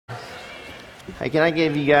Hey, can I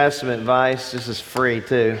give you guys some advice? This is free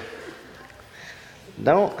too.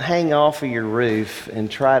 Don't hang off of your roof and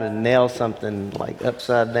try to nail something like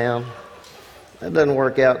upside down. That doesn't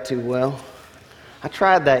work out too well. I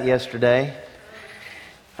tried that yesterday.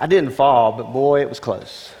 I didn't fall, but boy, it was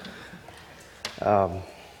close.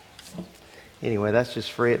 Anyway, that's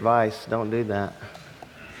just free advice. Don't do that.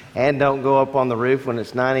 And don't go up on the roof when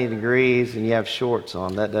it's 90 degrees and you have shorts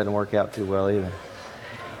on. That doesn't work out too well either.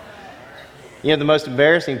 You know, the most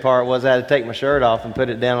embarrassing part was I had to take my shirt off and put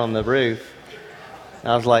it down on the roof.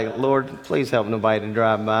 I was like, Lord, please help nobody to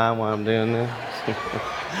drive by while I'm doing this.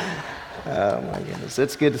 Oh, my goodness.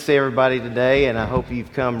 It's good to see everybody today, and I hope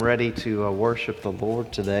you've come ready to worship the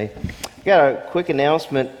Lord today. I've got a quick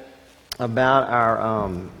announcement about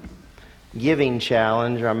our giving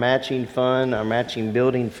challenge, our matching fund, our matching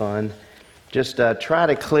building fund. Just try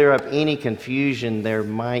to clear up any confusion there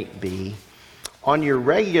might be. On your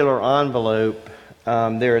regular envelope,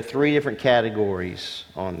 there are 3 different categories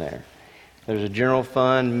on there. There's a general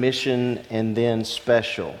fund, mission, and then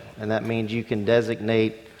special. And that means you can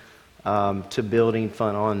designate to building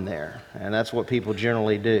fund on there. And that's what people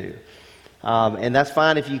generally do. And that's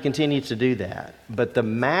fine if you continue to do that. But the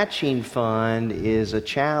matching fund is a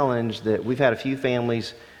challenge that we've had a few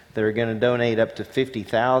families that are going to donate up to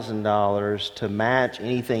 $50,000 to match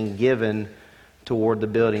anything given toward the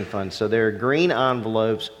building fund. So there are green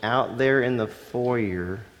envelopes out there in the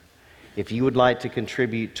foyer if you would like to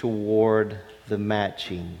contribute toward the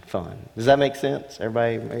matching fund. Does that make sense?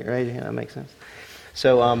 Everybody ready? That makes sense?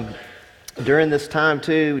 So during this time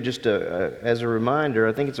too, just as a reminder,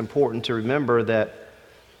 I think it's important to remember that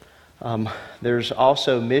there's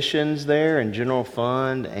also missions there and general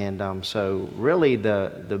fund, and so really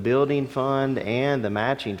the building fund and the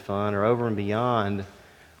matching fund are over and beyond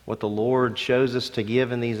what the Lord shows us to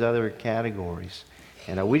give in these other categories.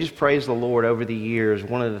 And we just praise the Lord over the years.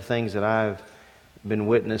 One of the things that I've been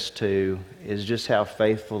witness to is just how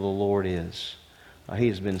faithful the Lord is. He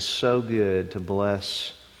has been so good to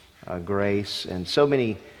bless Grace and so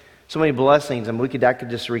many blessings. I mean, I could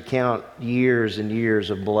just recount years and years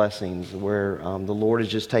of blessings where the Lord is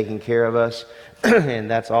just taking care of us, and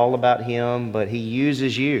that's all about Him. But He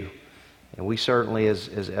uses you. And we certainly,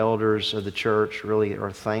 as elders of the church, really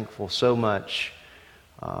are thankful so much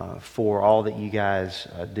for all that you guys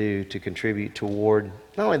do to contribute toward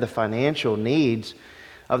not only the financial needs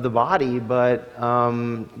of the body, but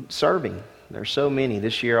serving. There's so many.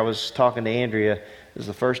 This year I was talking to Andrea. This is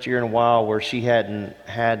the first year in a while where she hadn't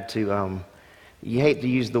had to, you hate to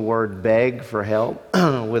use the word beg for help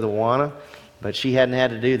with Awana, but she hadn't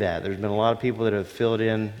had to do that. There's been a lot of people that have filled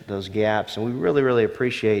in those gaps, and we really, really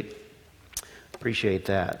appreciate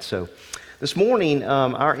that. So this morning,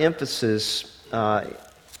 our emphasis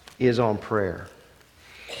is on prayer.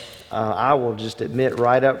 I will just admit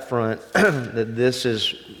right up front that this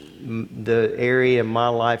is the area of my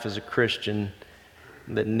life as a Christian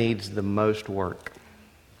that needs the most work.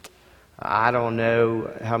 I don't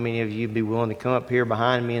know how many of you would be willing to come up here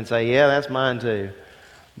behind me and say, yeah, that's mine too.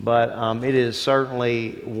 But it is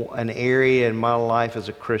certainly an area in my life as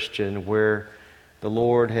a Christian where the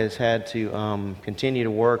Lord has had to continue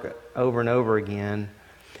to work over and over again.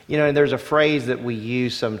 You know, and there's a phrase that we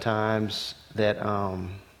use sometimes that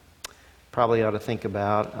probably ought to think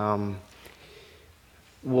about.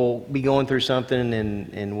 We'll be going through something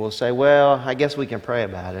and we'll say, well, I guess we can pray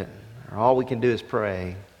about it. Or all we can do is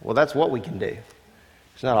pray. Well, that's what we can do.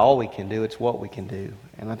 It's not all we can do, it's what we can do.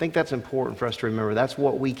 And I think that's important for us to remember. That's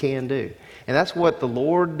what we can do. And that's what the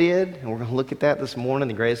Lord did. And we're going to look at that this morning.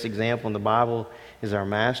 The greatest example in the Bible is our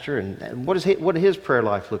Master. And what did his prayer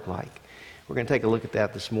life look like? We're going to take a look at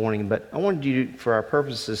that this morning. But I wanted you, for our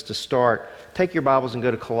purposes, to start. Take your Bibles and go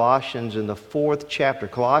to Colossians in the 4th chapter.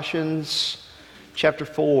 Colossians chapter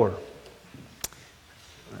 4.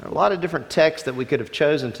 There are a lot of different texts that we could have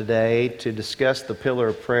chosen today to discuss the pillar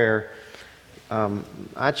of prayer.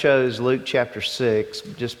 I chose Luke chapter 6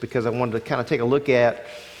 just because I wanted to kind of take a look at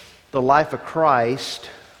the life of Christ,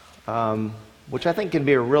 which I think can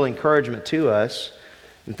be a real encouragement to us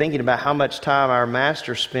in thinking about how much time our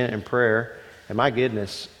Master spent in prayer. And my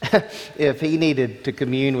goodness, if He needed to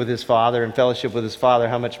commune with His Father and fellowship with His Father,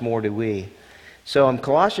 how much more do we? So in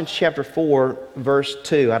Colossians chapter 4, verse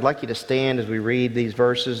 2, I'd like you to stand as we read these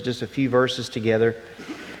verses, just a few verses together.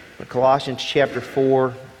 Colossians chapter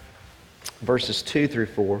 4, verses 2 through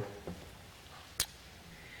 4.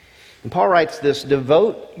 And Paul writes this,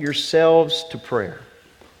 devote yourselves to prayer.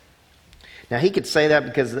 Now he could say that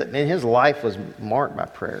because his life was marked by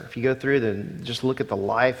prayer. If you go through just look at the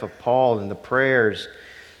life of Paul and the prayers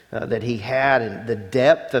that he had and the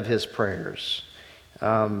depth of his prayers.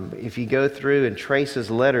 If you go through and trace his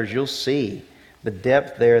letters, you'll see the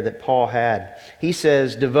depth there that Paul had. He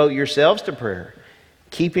says, devote yourselves to prayer,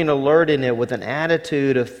 keeping alert in it with an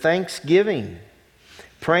attitude of thanksgiving,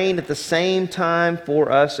 praying at the same time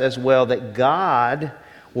for us as well, that God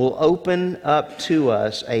will open up to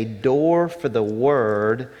us a door for the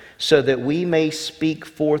word so that we may speak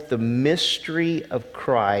forth the mystery of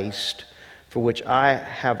Christ, for which I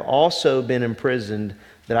have also been imprisoned,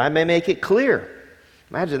 that I may make it clear.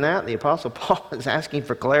 Imagine that. The Apostle Paul is asking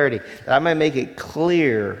for clarity, that I may make it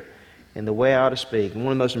clear in the way I ought to speak. And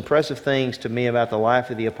one of the most impressive things to me about the life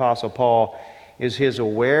of the Apostle Paul is his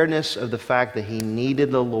awareness of the fact that he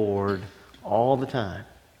needed the Lord all the time.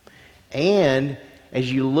 And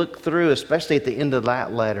as you look through, especially at the end of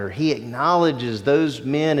that letter, he acknowledges those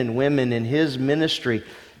men and women in his ministry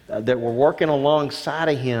that were working alongside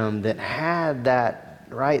of him that had that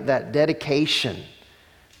dedication,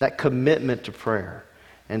 that commitment to prayer.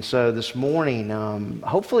 And so this morning,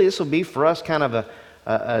 hopefully this will be for us kind of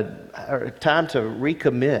a time to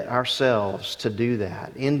recommit ourselves to do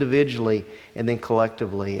that individually and then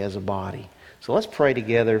collectively as a body. So let's pray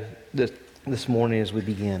together this morning as we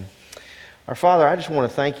begin. Our Father, I just want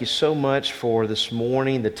to thank you so much for this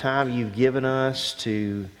morning, the time you've given us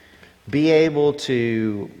to be able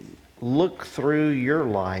to look through your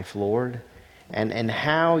life, Lord, and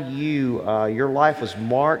how your life was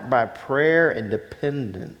marked by prayer and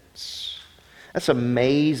dependence. That's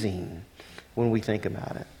amazing when we think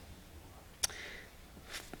about it.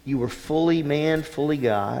 You were fully man, fully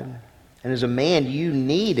God, and as a man, you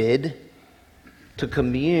needed to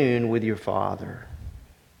commune with your Father.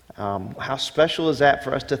 How special is that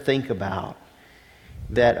for us to think about?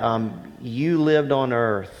 That you lived on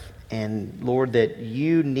earth, and Lord, that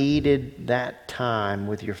you needed that time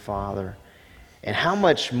with your Father. And how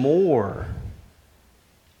much more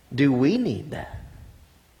do we need that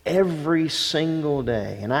every single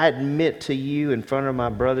day? And I admit to you in front of my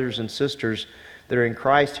brothers and sisters that are in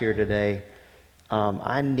Christ here today,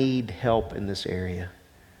 I need help in this area.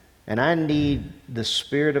 And I need the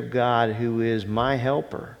Spirit of God, who is my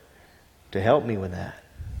helper, to help me with that.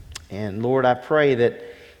 And Lord, I pray that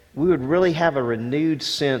we would really have a renewed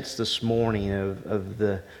sense this morning of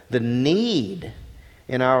the need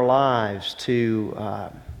in our lives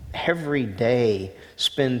to every day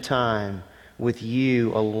spend time with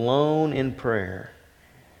you alone in prayer.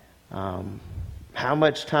 How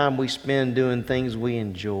much time we spend doing things we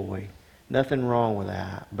enjoy. Nothing wrong with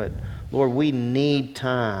that. But Lord, we need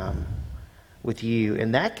time with you.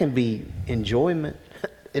 And that can be enjoyment.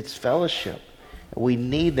 It's fellowship. We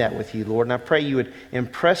need that with you, Lord. And I pray you would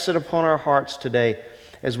impress it upon our hearts today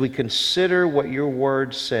as we consider what your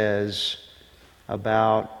word says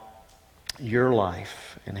about your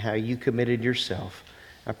life and how you committed yourself.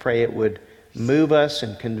 I pray it would move us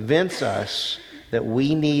and convince us that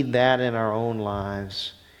we need that in our own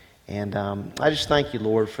lives. And I just thank you,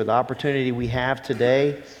 Lord, for the opportunity we have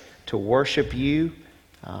today to worship you.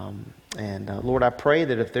 Lord, I pray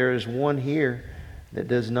that if there is one here that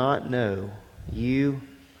does not know you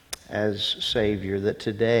as Savior, that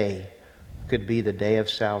today could be the day of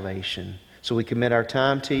salvation. So we commit our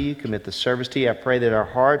time to you, commit the service to you. I pray that our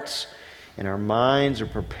hearts and our minds are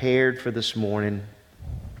prepared for this morning.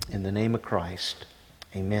 In the name of Christ,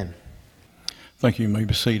 amen. Thank you. You may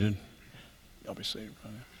be seated. Y'all be seated.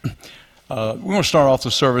 We're going to start off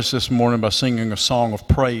the service this morning by singing a song of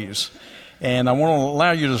praise. And I want to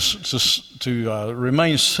allow you to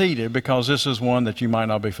remain seated, because this is one that you might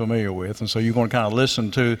not be familiar with. And so you're going to kind of listen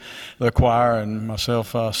to the choir and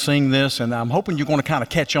myself sing this. And I'm hoping you're going to kind of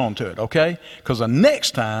catch on to it, okay? Because the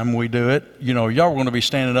next time we do it, y'all are going to be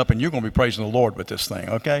standing up and you're going to be praising the Lord with this thing,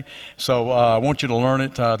 okay? So I want you to learn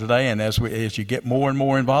it today. And as you get more and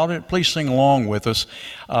more involved in it, please sing along with us.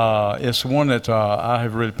 It's one that I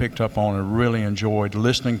have really picked up on and really enjoyed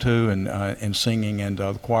listening to and singing. And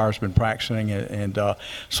the choir's been practicing.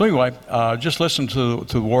 So anyway, just listen to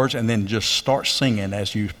the words and then just start singing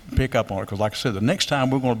as you pick up on it. Because like I said, the next time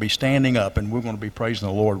we're going to be standing up and we're going to be praising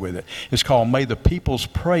the Lord with it. It's called May the Peoples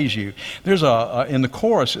Praise You. There's in the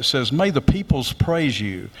chorus it says, May the peoples praise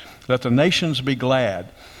you, let the nations be glad.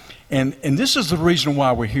 And this is the reason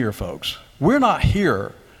why we're here, folks. We're not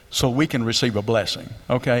here so we can receive a blessing,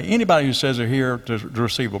 okay? Anybody who says they're here to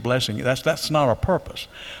receive a blessing, that's not our purpose.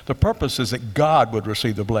 The purpose is that God would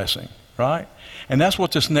receive the blessing. Right? And that's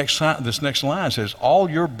what this next line says. All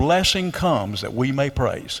your blessing comes that we may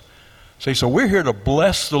praise. See, so we're here to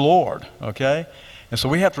bless the Lord, okay? And so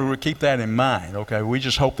we have to keep that in mind, okay? We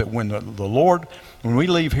just hope that when we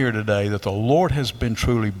leave here today, that the Lord has been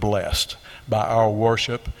truly blessed by our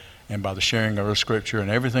worship and by the sharing of our scripture and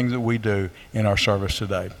everything that we do in our service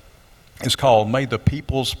today. It's called May the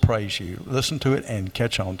Peoples Praise You. Listen to it and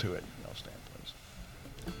catch on to it. Y'all stand, please.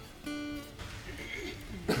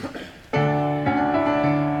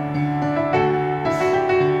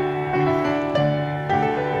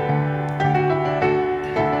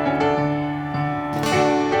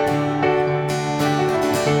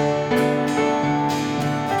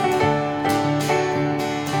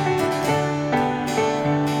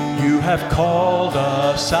 Have called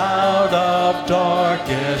us out of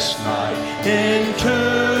darkest night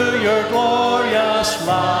into your glorious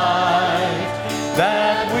light,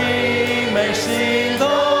 that we may see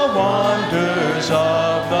the wonders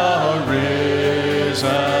of the risen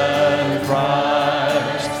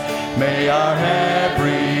Christ. May our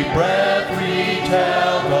every breath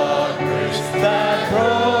retell the grace that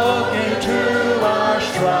broke into our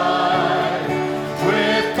strife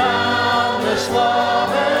with boundless love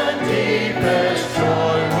and deepest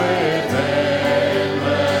joy with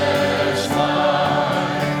endless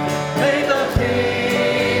life. May the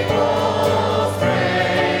people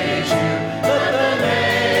praise you, let the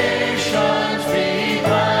nations be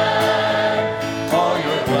glad. All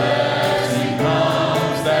your blessing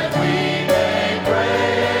comes that we may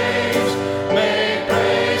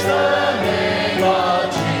praise the name of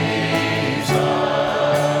Jesus.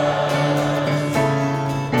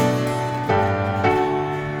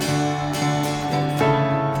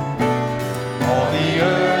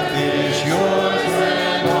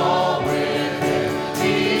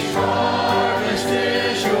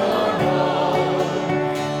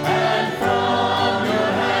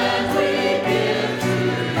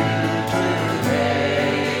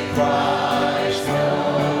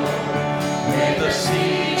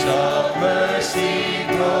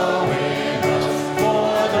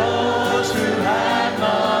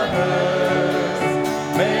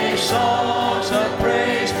 Songs of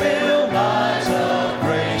praise fill lives of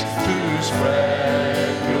grace to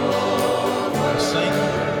spread your word. Sing.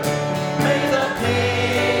 May the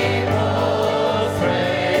people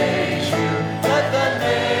praise you, let the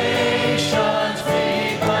nations be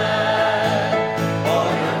glad.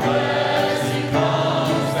 All your blessing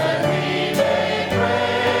comes that we may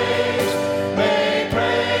praise the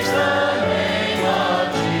name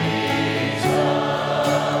of Jesus.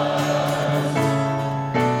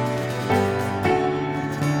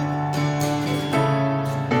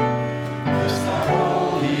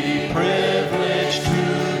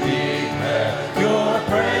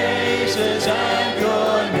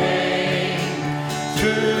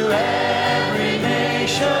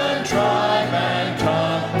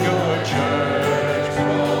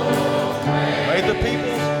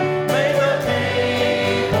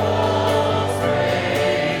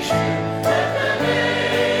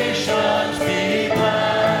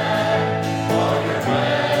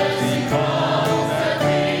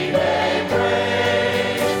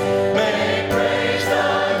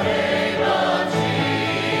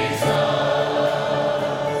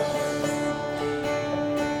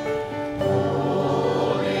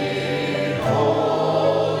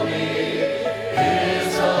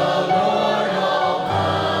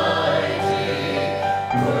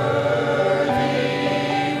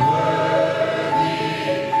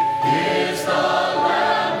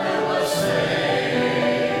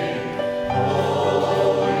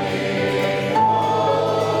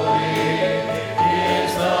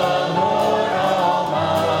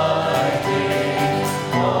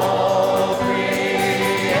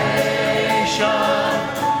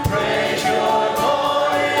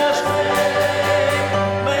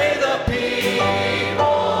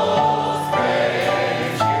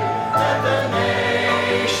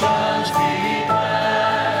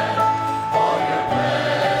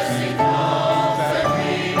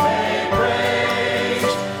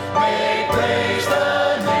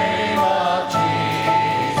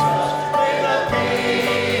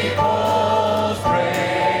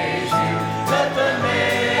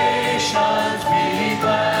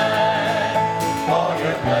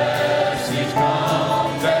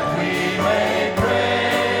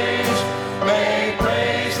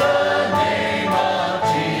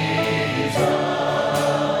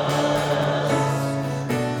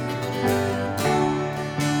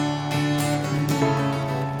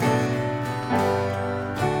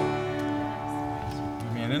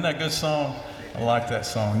 Isn't that a good song? I like that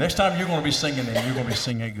song. Next time you're going to be singing it, you're going to be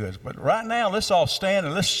singing it good. But right now, let's all stand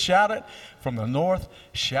and let's shout it from the north,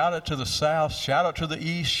 shout it to the south, shout it to the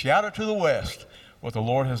east, shout it to the west, what the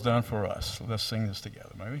Lord has done for us. So let's sing this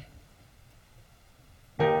together, maybe.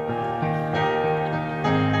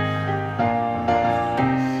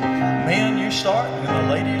 Men, you start, and then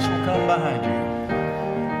the ladies will come behind you.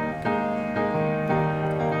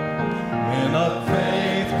 In a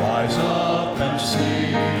faith, rise up and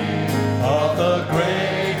sing of the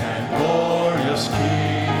great and glorious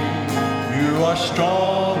King. You are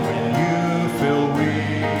strong when you feel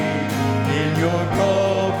weak, in your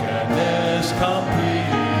brokenness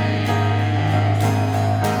complete.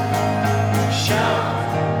 Shout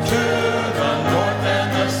to the north and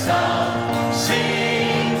the south,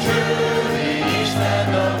 sing to the east and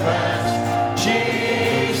the west.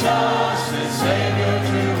 Jesus is Savior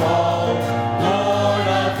to all, Lord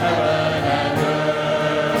of heaven and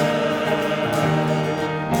earth.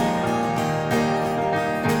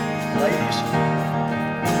 Ladies.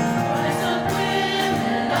 Rise up,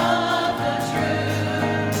 women of the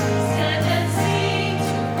truth, stand and sing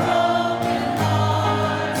to broken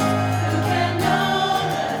hearts, who can know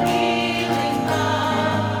the healing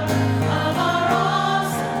power of our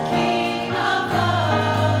awesome King of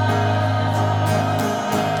love.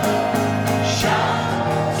 Shout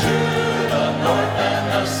to the north and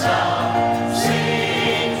the south,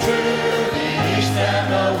 sing to the east and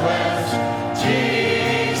the west.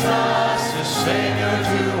 Jesus is Savior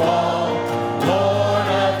to all, Lord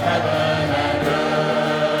of heaven and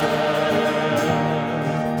earth.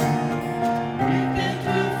 We've been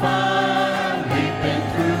through fire, we've been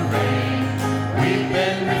through rain, we've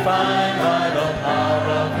been refined by the power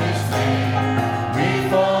of His name. We've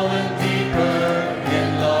fallen deeper in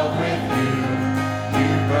love with you. You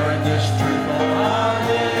burn this truth on our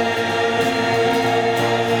lips.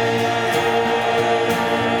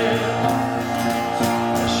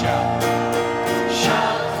 Shout,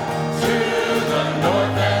 shout to the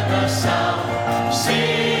north and the south,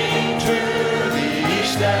 sing to the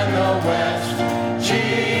east and the west.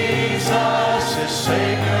 Jesus is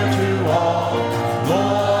Savior to all,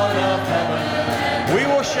 Lord of heaven. We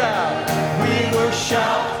will shout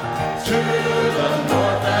to the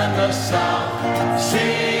north and the south,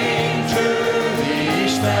 sing to the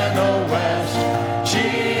east and the west.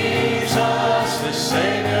 Jesus is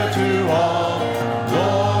Savior to all,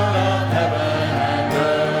 Lord of heaven and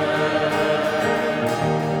earth.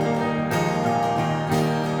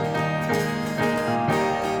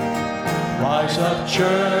 Rise up,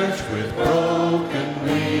 church, with broken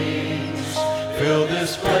wings, fill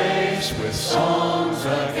this place with songs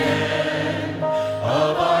again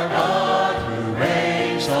of our God who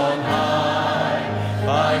reigns on high.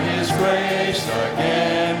 By His grace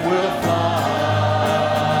again we'll fly.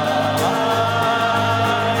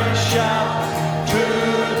 Shout to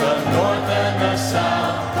the north and the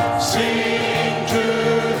south, sing to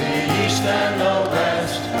the east and the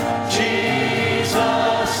west.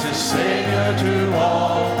 Jesus is Savior to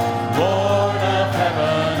all, Lord of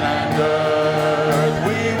heaven and earth.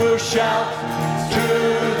 We will shout to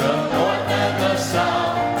the north and the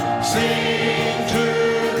south, sing to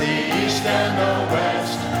the east and the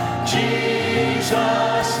west.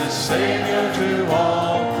 Jesus is Savior to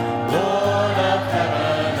all, Lord of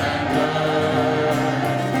heaven and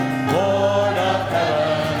earth. Lord of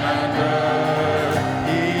heaven and earth.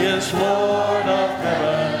 He is Lord of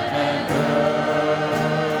heaven and earth.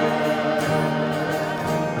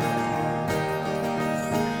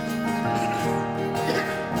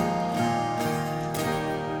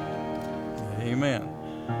 Amen.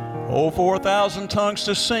 Oh, 4,000 tongues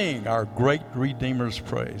to sing our great Redeemer's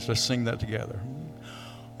praise. Let's sing that together.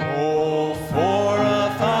 Oh, for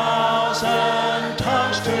 1,000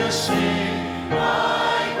 tongues to sing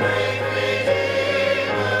my great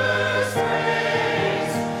Redeemer's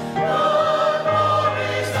praise. The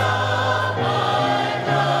glories of my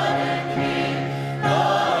God and King,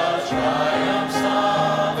 the triumphs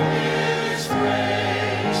of His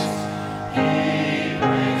praise. He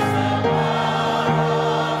breaks the power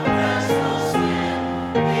of personal sin.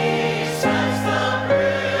 He sets the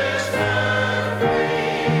prisoner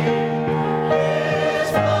free. His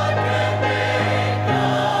blood can make the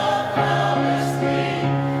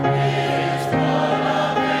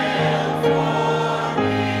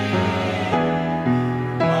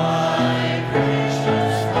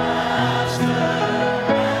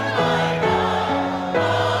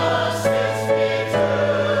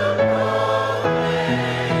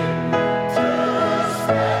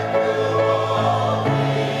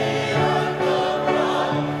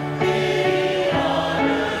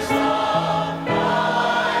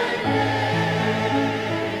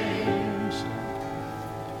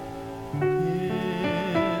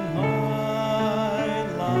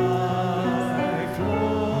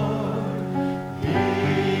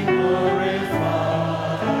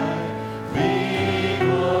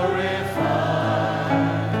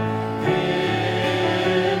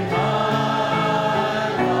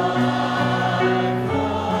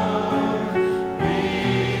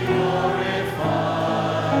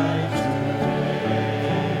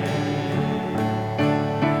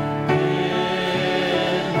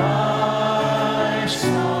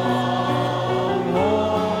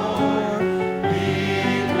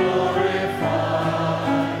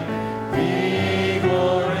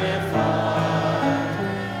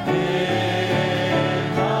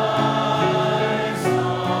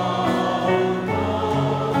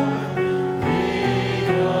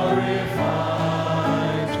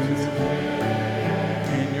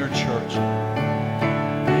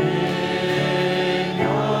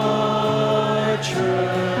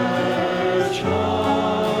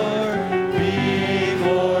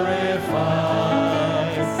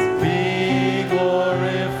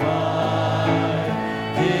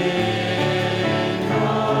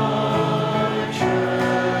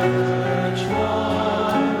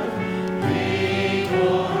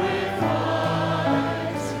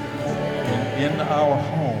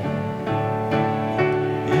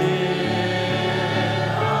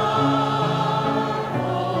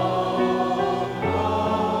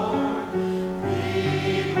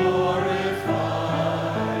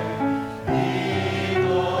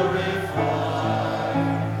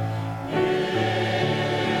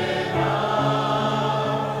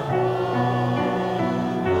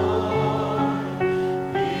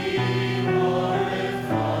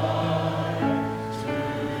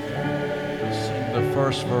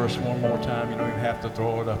first verse one more time. You don't even have to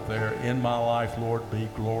throw it up there. In my life, Lord, be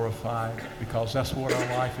glorified, because that's what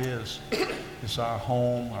our life is. It's our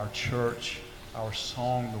home, our church, our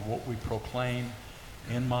song, what we proclaim.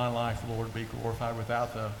 In my life, Lord, be glorified.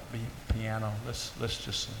 Without the piano, let's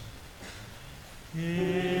just sing.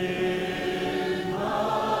 In my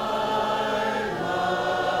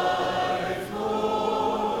life,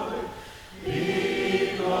 Lord,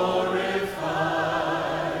 be glorified,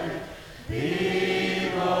 be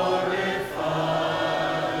glorified.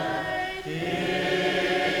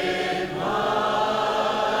 In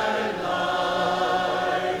my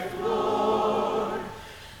life, Lord,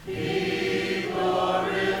 be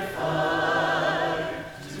glorified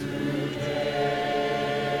today.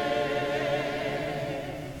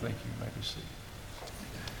 Thank you. You may be seated.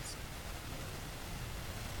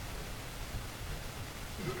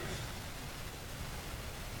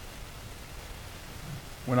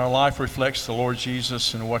 When our life reflects the Lord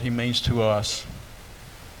Jesus and what He means to us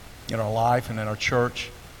in our life and in our church,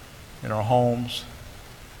 in our homes,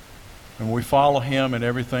 and we follow Him in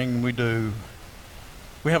everything we do,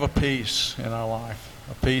 we have a peace in our life,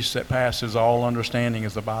 a peace that passes all understanding,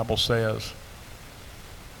 as the Bible says.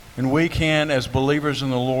 And we can, as believers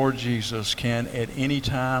in the Lord Jesus, can at any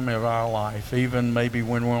time of our life, even maybe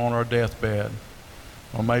when we're on our deathbed,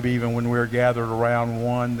 or maybe even when we're gathered around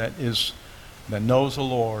one that knows the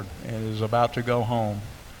Lord and is about to go home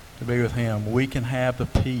to be with Him, we can have the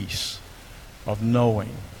peace of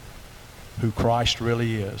knowing who Christ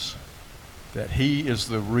really is, that He is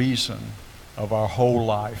the reason of our whole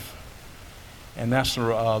life. And that's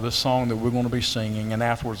this song that we're going to be singing, and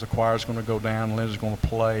afterwards the choir's going to go down and Linda's going to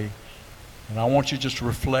play. And I want you just to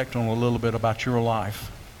reflect on a little bit about your life.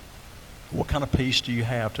 What kind of peace do you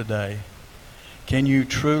have today? Can you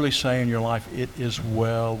truly say in your life, it is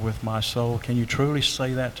well with my soul? Can you truly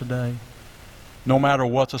say that today? No matter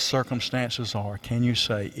what the circumstances are, can you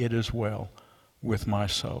say, it is well with my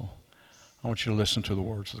soul? I want you to listen to the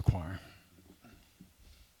words of the choir.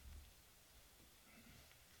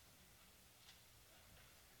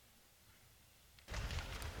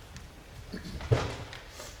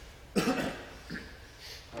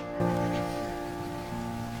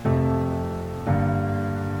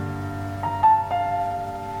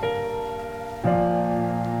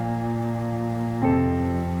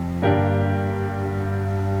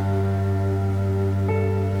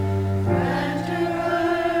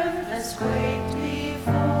 That's quaked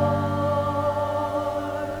before,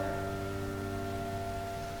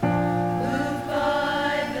 moved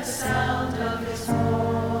by the sound of His voice,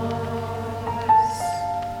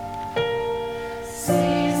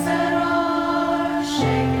 seas that are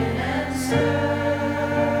shaken and stirred,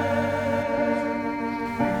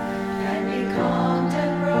 can be calmed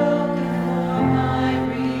and broken for my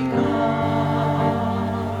regard.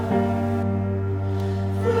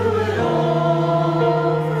 Through it all,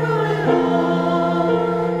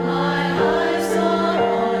 my eyes are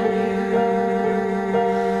on You.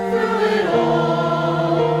 Through it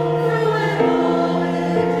all,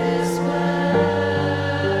 it is well.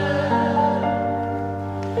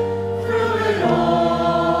 Through it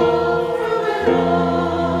all,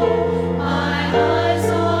 my eyes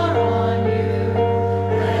are on You,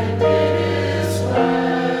 and it is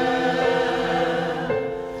well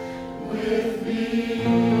with me.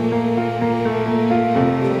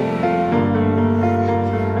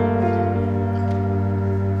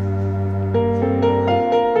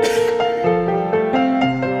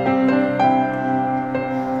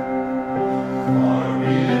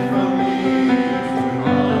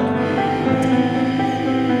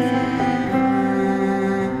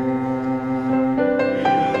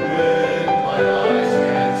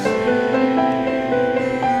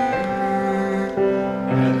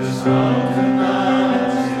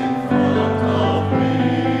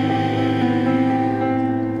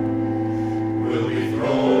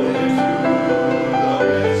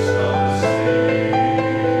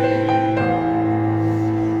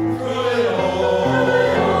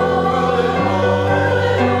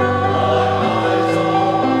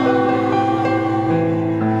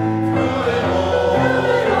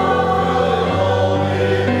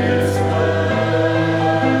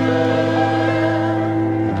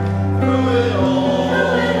 Through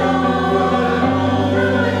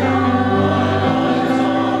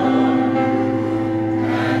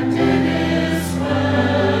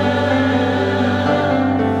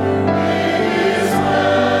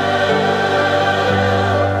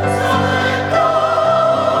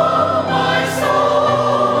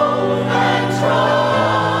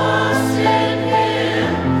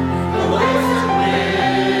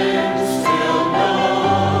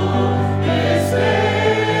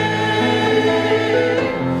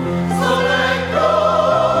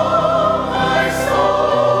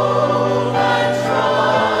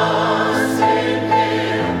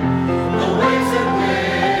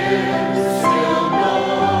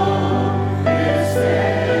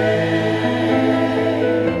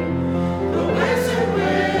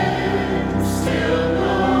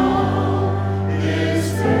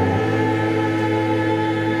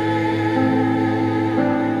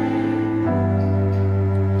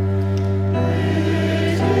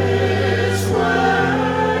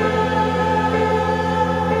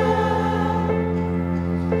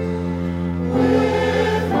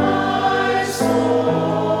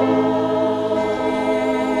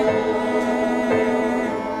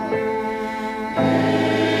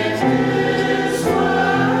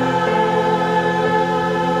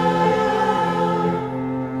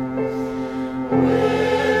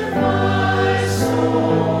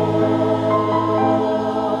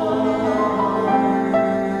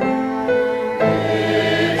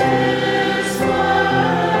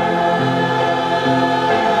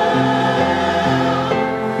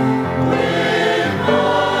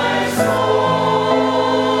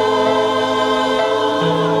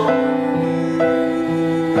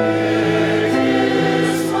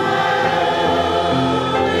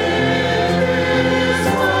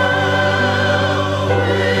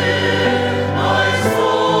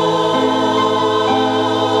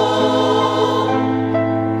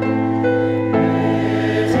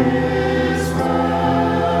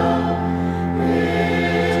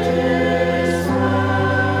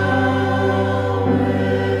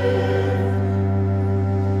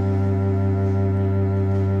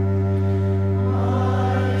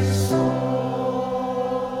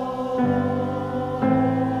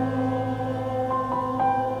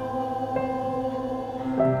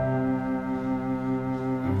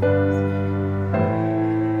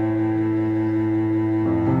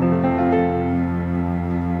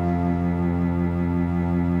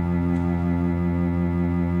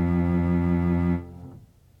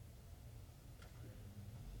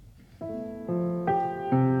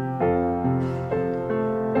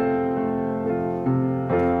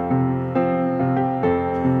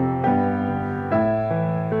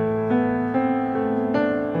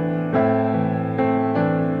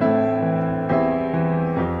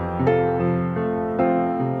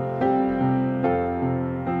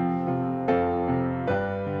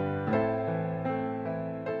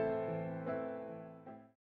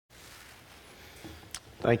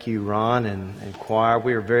Thank you, Ron and choir.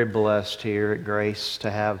 We are very blessed here at Grace to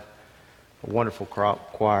have a wonderful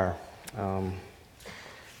choir.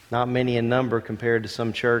 Not many in number compared to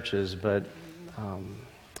some churches, but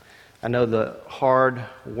I know the hard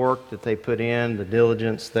work that they put in, the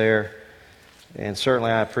diligence there, and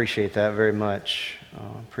certainly I appreciate that very much.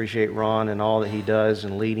 Appreciate Ron and all that he does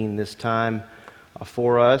in leading this time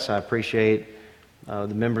for us. I appreciate the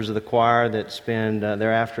members of the choir that spend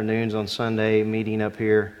their afternoons on Sunday meeting up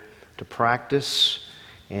here to practice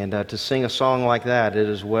and to sing a song like that. It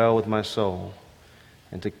is well with my soul.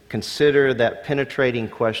 And to consider that penetrating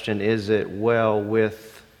question, is it well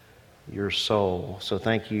with your soul? So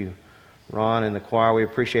thank you, Ron and the choir. We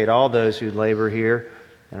appreciate all those who labor here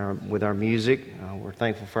and with our music. We're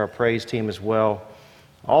thankful for our praise team as well.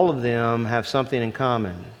 All of them have something in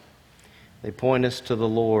common. They point us to the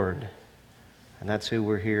Lord, and that's who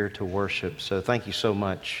we're here to worship. So thank you so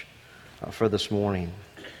much for this morning.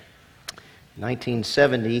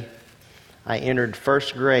 1970, I entered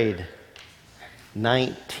first grade.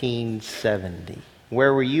 1970.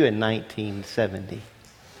 Where were you in 1970?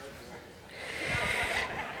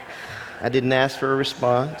 I didn't ask for a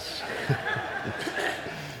response.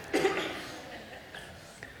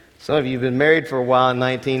 Some of you have been married for a while in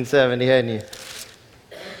 1970, hadn't you?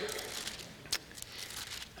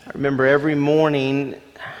 I remember every morning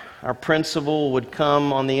our principal would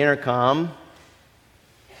come on the intercom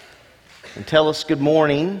and tell us good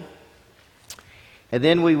morning. And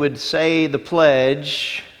then we would say the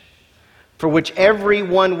pledge for which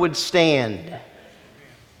everyone would stand.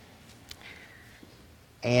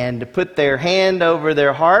 And to put their hand over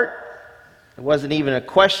their heart. It wasn't even a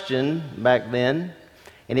question back then.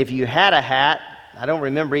 And if you had a hat, I don't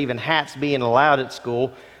remember even hats being allowed at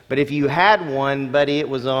school, but if you had one, buddy, it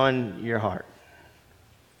was on your heart.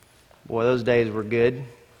 Boy, those days were good.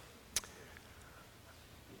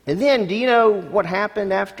 And then, do you know what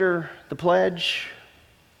happened after the pledge?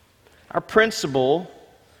 Our principal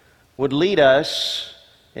would lead us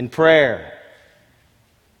in prayer.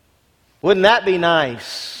 Wouldn't that be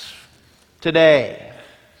nice today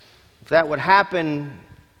if that would happen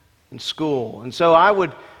in school? And so I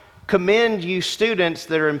would commend you students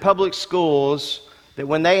that are in public schools that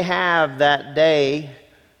when they have that day,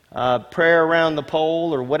 prayer around the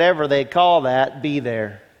pole or whatever they call that, be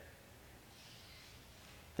there.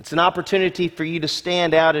 It's an opportunity for you to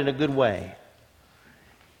stand out in a good way.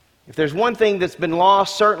 If there's one thing that's been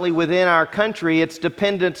lost, certainly within our country, it's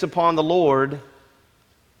dependence upon the Lord.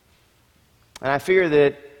 And I fear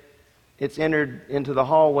that it's entered into the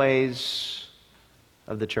hallways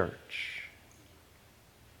of the church.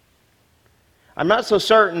 I'm not so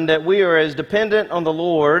certain that we are as dependent on the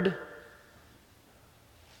Lord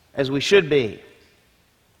as we should be.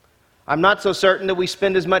 I'm not so certain that we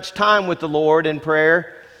spend as much time with the Lord in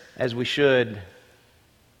prayer as we should.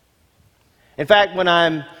 In fact, when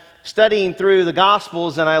I'm studying through the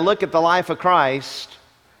Gospels and I look at the life of Christ,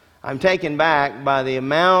 I'm taken back by the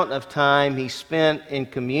amount of time he spent in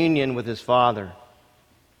communion with his Father.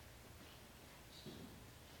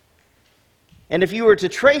 And if you were to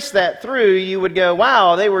trace that through, you would go,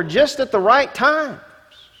 wow, they were just at the right times.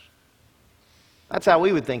 That's how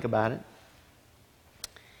we would think about it.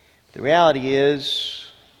 The reality is,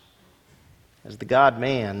 as the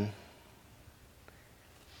God-man,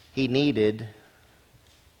 he needed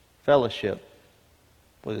fellowship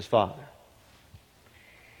with his Father.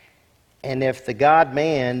 And if the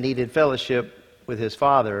God-man needed fellowship with his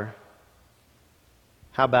Father,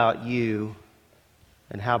 how about you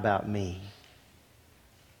and how about me?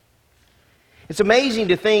 It's amazing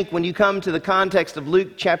to think when you come to the context of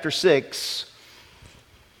Luke chapter 6,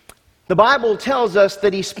 the Bible tells us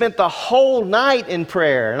that he spent the whole night in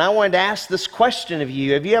prayer. And I wanted to ask this question of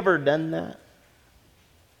you. Have you ever done that?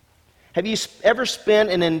 Have you ever spent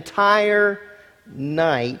an entire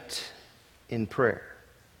night in prayer?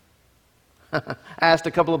 I asked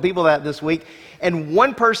a couple of people that this week, and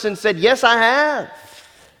one person said, yes, I have.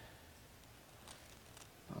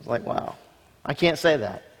 I was like, wow, I can't say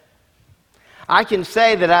that. I can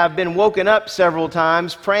say that I've been woken up several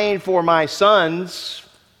times praying for my sons.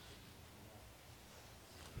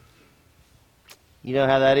 You know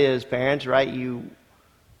how that is, parents, right? You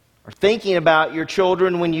are thinking about your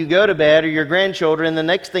children when you go to bed or your grandchildren, and the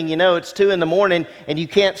next thing you know, it's 2 a.m. and you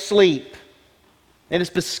can't sleep. And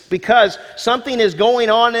it's because something is going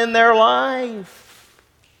on in their life.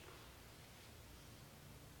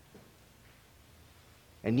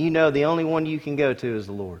 And you know the only one you can go to is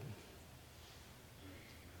the Lord.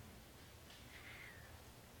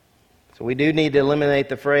 So we do need to eliminate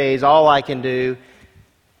the phrase, all I can do,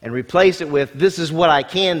 and replace it with, this is what I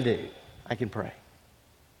can do. I can pray.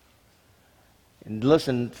 And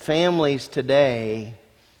listen, families today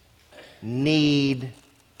need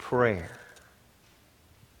prayer.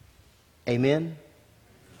 Amen?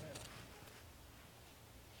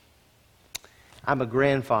 I'm a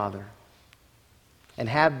grandfather and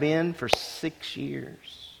have been for 6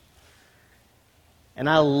 years. And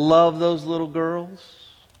I love those little girls.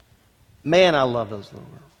 Man, I love those little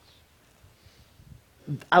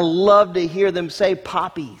girls. I love to hear them say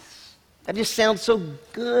poppies. That just sounds so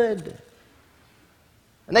good.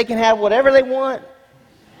 And they can have whatever they want,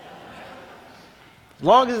 as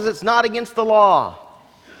long as it's not against the law.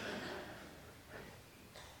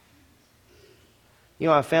 You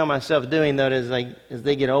know, I found myself doing that as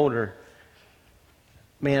they get older.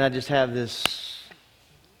 Man, I just have this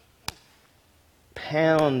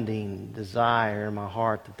pounding desire in my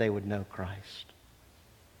heart that they would know Christ.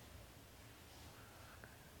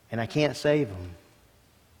 And I can't save them.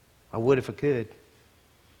 I would if I could.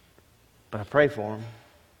 But I pray for them.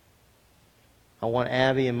 I want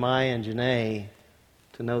Abby and Maya and Janae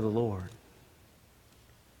to know the Lord.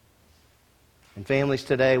 And families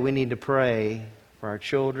today, we need to pray for our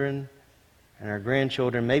children and our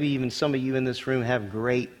grandchildren. Maybe even some of you in this room have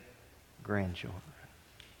great grandchildren.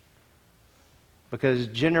 Because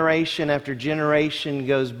generation after generation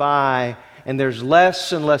goes by and there's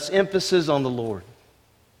less and less emphasis on the Lord.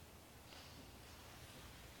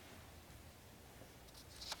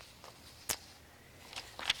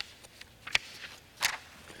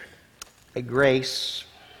 At Grace,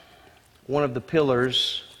 one of the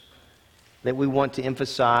pillars that we want to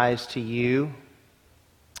emphasize to you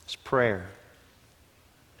is prayer.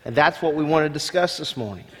 And that's what we want to discuss this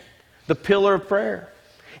morning. The pillar of prayer.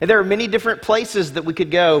 And there are many different places that we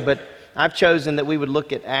could go, but I've chosen that we would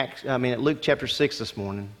look at Luke chapter 6 this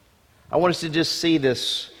morning. I want us to just see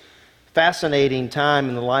this fascinating time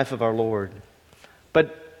in the life of our Lord.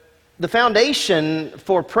 But the foundation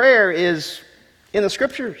for prayer is in the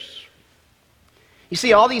Scriptures. You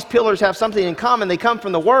see, all these pillars have something in common. They come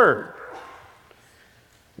from the Word.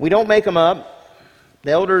 We don't make them up.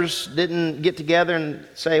 The elders didn't get together and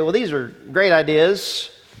say, well, these are great ideas.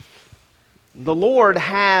 The Lord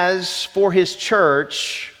has for His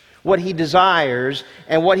church what He desires,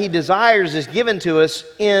 and what He desires is given to us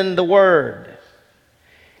in the Word.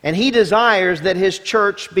 And He desires that His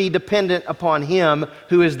church be dependent upon Him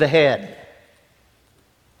who is the head.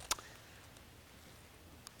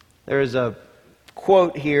 There is a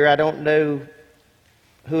quote here. I don't know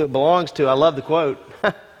who it belongs to. I love the quote.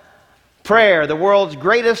 Prayer, the world's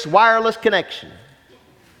greatest wireless connection.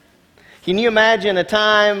 Can you imagine a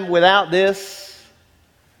time without this?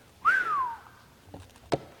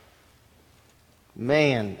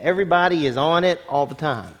 Man, everybody is on it all the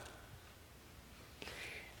time.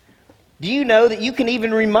 Do you know that you can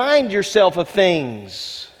even remind yourself of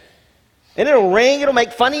things? And it'll ring, it'll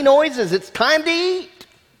make funny noises. It's time to eat.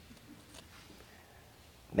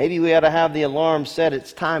 Maybe we ought to have the alarm set.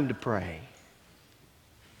 It's time to pray.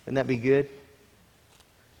 Wouldn't that be good?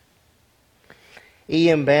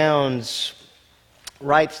 E.M. Bounds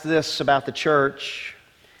writes this about the church.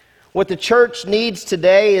 What the church needs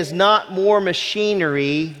today is not more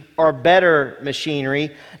machinery or better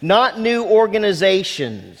machinery, not new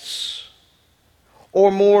organizations or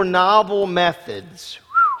more novel methods.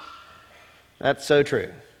 That's so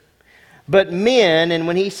true. But men, and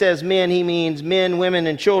when he says men, he means men, women,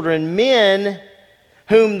 and children, men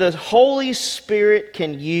whom the Holy Spirit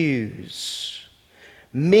can use.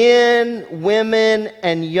 Men, women,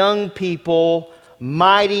 and young people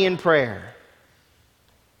mighty in prayer.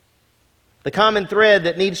 The common thread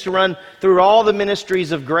that needs to run through all the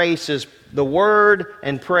ministries of grace is the Word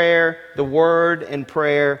and prayer, the Word and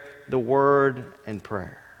prayer, the Word and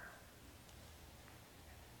prayer.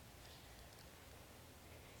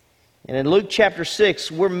 And in Luke chapter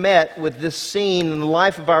 6, we're met with this scene in the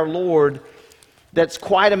life of our Lord that's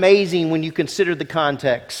quite amazing when you consider the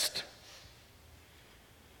context.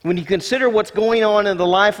 When you consider what's going on in the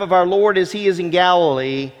life of our Lord as He is in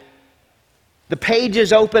Galilee, the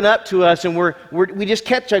pages open up to us and we just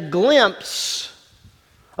catch a glimpse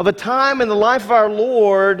of a time in the life of our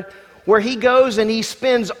Lord where He goes and He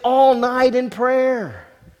spends all night in prayer.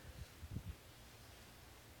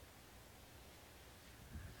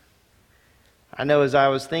 I know as I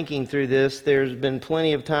was thinking through this, there's been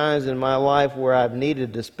plenty of times in my life where I've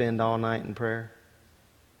needed to spend all night in prayer.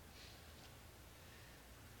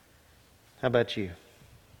 How about you?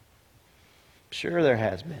 Sure, there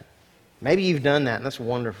has been. Maybe you've done that, and that's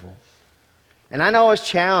wonderful. And I know I was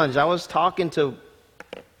challenged. I was talking to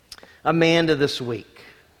Amanda this week.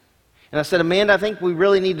 And I said, Amanda, I think we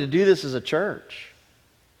really need to do this as a church.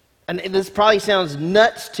 And this probably sounds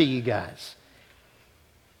nuts to you guys.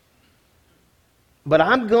 But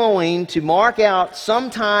I'm going to mark out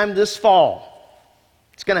sometime this fall.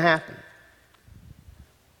 It's going to happen.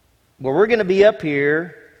 Where we're going to be up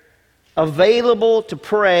here available to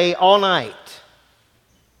pray all night.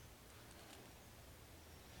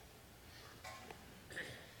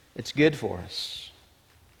 It's good for us.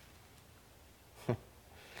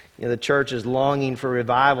 The church is longing for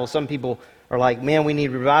revival. Some people are like, man, we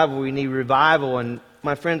need revival, we need revival. And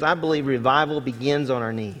my friends, I believe revival begins on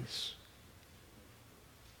our knees.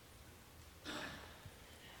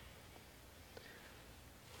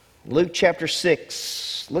 Luke chapter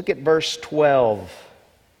 6, look at verse 12.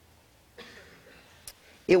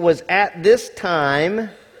 It was at this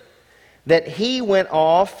time that he went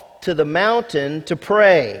off to the mountain to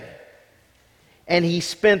pray, and he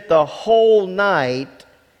spent the whole night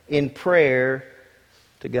in prayer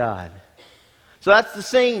to God. So that's the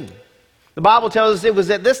scene. The Bible tells us it was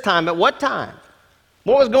at this time. At what time?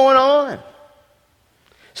 What was going on?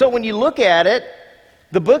 So when you look at it,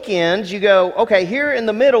 the bookends, you go, okay, here in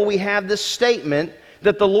the middle we have this statement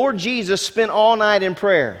that the Lord Jesus spent all night in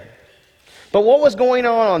prayer. But what was going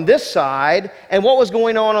on this side, and what was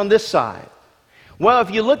going on this side? Well,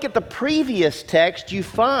 if you look at the previous text, you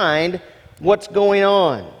find what's going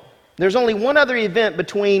on. There's only one other event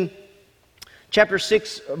between chapter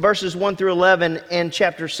 6, verses 1 through 11, and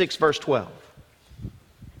chapter 6, verse 12.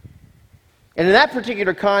 And in that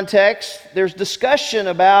particular context, there's discussion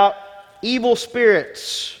about evil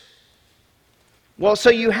spirits. Well, so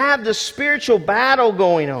you have this spiritual battle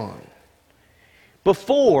going on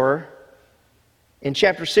before, in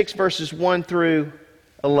chapter 6, verses 1 through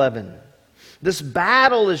 11. This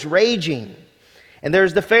battle is raging. And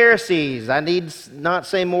there's the Pharisees. I need not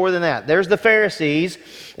say more than that. There's the Pharisees,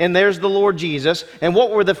 and there's the Lord Jesus. And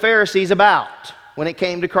what were the Pharisees about when it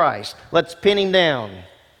came to Christ? Let's pin him down.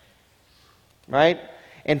 Right?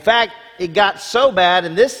 In fact, it got so bad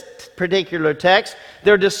in this particular text,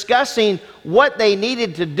 they're discussing what they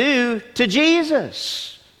needed to do to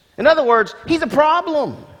Jesus. In other words, he's a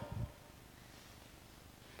problem.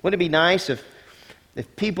 Wouldn't it be nice if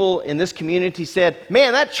people in this community said,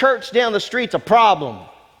 man, that church down the street's a problem.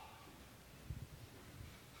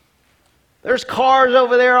 There's cars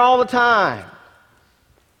over there all the time.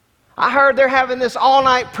 I heard they're having this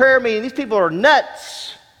all-night prayer meeting. These people are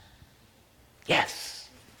nuts. Yes.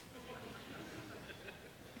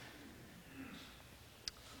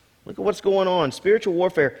 Look at what's going on. Spiritual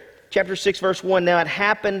warfare. Chapter 6, verse 1. Now it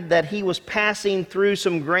happened that he was passing through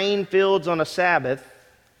some grain fields on a Sabbath,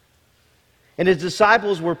 and his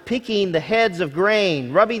disciples were picking the heads of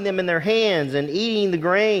grain, rubbing them in their hands, and eating the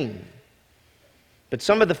grain. But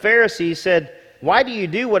some of the Pharisees said, why do you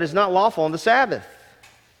do what is not lawful on the Sabbath?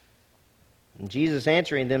 And Jesus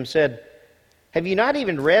answering them said, have you not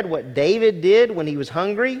even read what David did when he was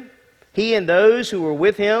hungry? He and those who were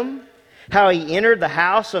with him, how he entered the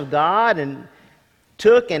house of God and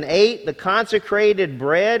took and ate the consecrated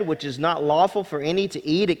bread, which is not lawful for any to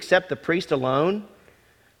eat except the priest alone.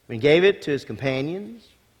 He gave it to his companions.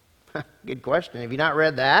 Good question. Have you not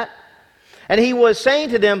read that? And he was saying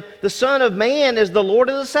to them, the Son of Man is the Lord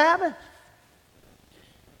of the Sabbath.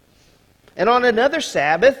 And on another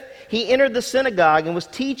Sabbath, he entered the synagogue and was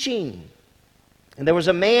teaching. And there was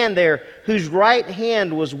a man there whose right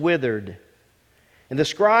hand was withered. And the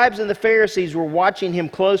scribes and the Pharisees were watching him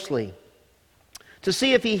closely to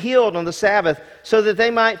see if he healed on the Sabbath, so that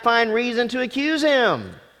they might find reason to accuse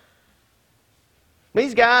him.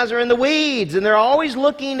 These guys are in the weeds, and they're always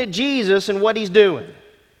looking at Jesus and what he's doing.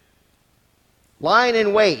 Lying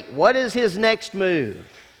in wait. What is his next move?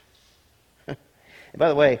 And by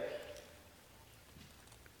the way,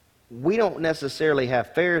 we don't necessarily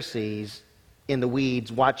have Pharisees in the weeds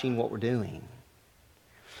watching what we're doing.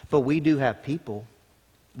 But we do have people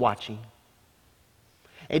watching.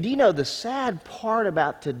 And do you know the sad part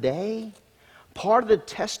about today? Part of the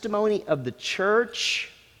testimony of the church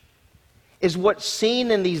is what's seen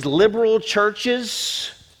in these liberal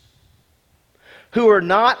churches who are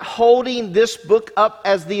not holding this book up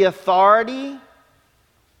as the authority,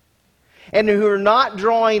 and who are not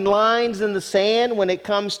drawing lines in the sand when it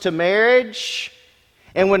comes to marriage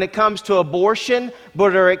and when it comes to abortion,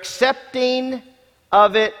 but are accepting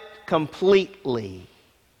of it completely.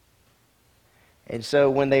 And so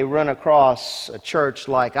when they run across a church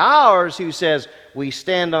like ours who says we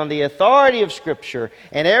stand on the authority of Scripture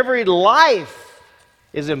and every life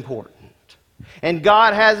is important and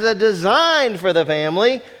God has a design for the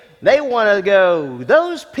family, they want to go,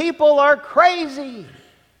 those people are crazy.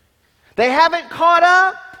 They haven't caught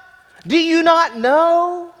up. Do you not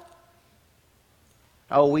know?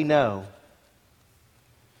 Oh, we know.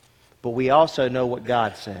 But we also know what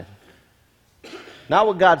God said. Not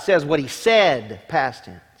what God says, what He said, past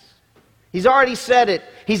tense. He's already said it.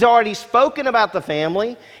 He's already spoken about the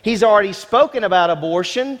family. He's already spoken about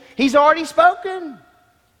abortion. He's already spoken.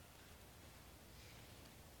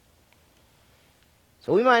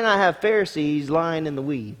 So we might not have Pharisees lying in the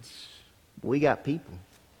weeds, but we got people.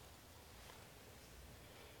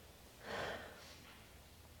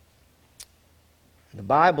 The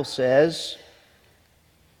Bible says,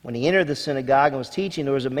 when He entered the synagogue and was teaching,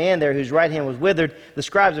 there was a man there whose right hand was withered. The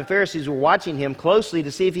scribes and Pharisees were watching Him closely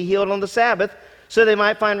to see if He healed on the Sabbath, so they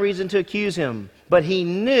might find reason to accuse Him. But He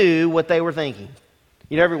knew what they were thinking.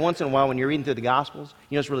 You know, every once in a while when you're reading through the Gospels,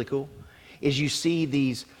 you know what's really cool? Is you see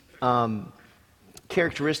these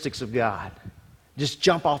characteristics of God just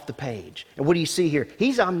jump off the page. And what do you see here?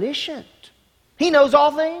 He's omniscient. He knows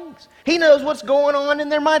all things. He knows what's going on in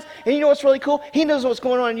their minds. And you know what's really cool? He knows what's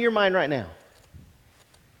going on in your mind right now.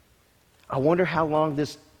 I wonder how long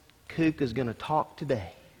this kook is going to talk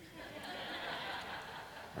today.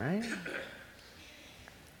 Right?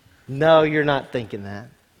 No, you're not thinking that.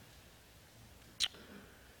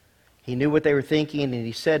 He knew what they were thinking, and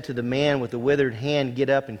He said to the man with the withered hand, "Get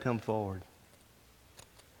up and come forward."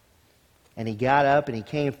 And he got up and he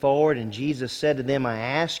came forward, and Jesus said to them, "I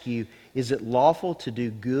ask you, is it lawful to do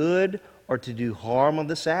good or to do harm on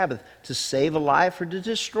the Sabbath, to save a life or to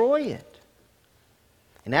destroy it?"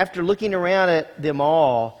 And after looking around at them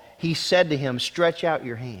all, He said to him, "Stretch out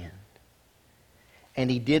your hand." And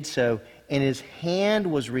he did so, and his hand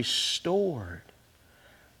was restored.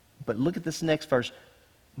 But look at this next verse.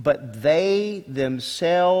 But they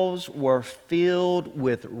themselves were filled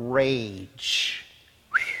with rage.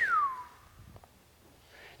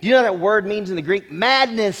 Do you know what that word means in the Greek?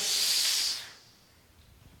 Madness.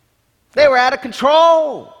 They were out of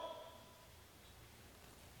control.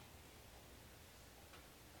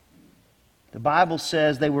 The Bible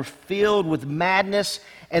says they were filled with madness,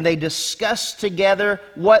 and they discussed together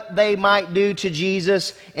what they might do to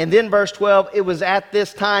Jesus. And then verse 12, it was at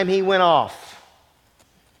this time He went off.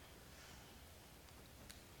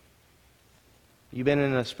 You been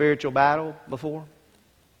in a spiritual battle before?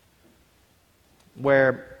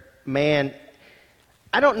 Where, man,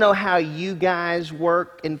 I don't know how you guys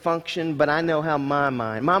work and function, but I know how my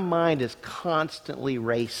mind is constantly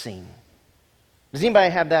racing. Does anybody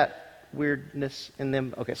have that weirdness in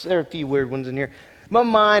them? Okay, so there are a few weird ones in here. My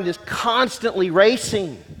mind is constantly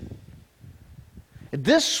racing.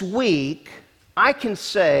 This week, I can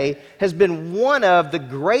say, has been one of the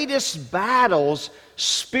greatest battles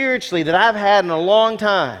spiritually that I've had in a long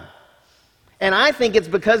time. And I think it's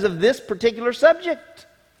because of this particular subject.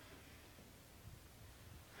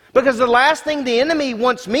 Because the last thing the enemy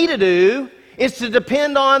wants me to do is to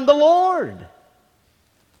depend on the Lord.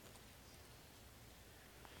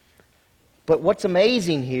 But what's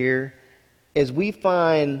amazing here is we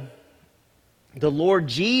find the Lord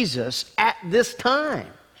Jesus at this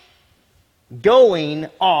time going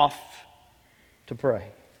off to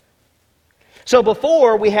pray. So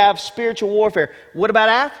before we have spiritual warfare, what about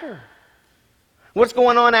after? What's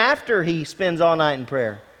going on after He spends all night in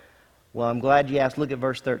prayer? Well, I'm glad you asked. Look at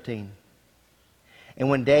verse 13. And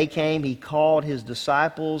when day came, He called His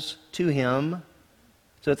disciples to Him.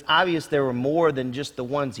 So it's obvious there were more than just the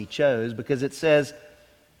ones He chose, because it says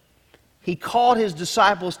He called His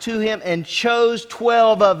disciples to Him and chose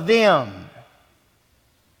 12 of them,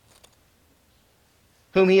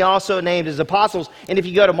 whom He also named as apostles. And if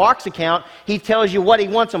you go to Mark's account, he tells you what He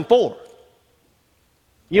wants them for.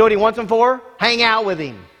 You know what He wants them for? Hang out with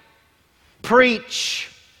Him. Preach.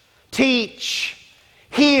 Teach.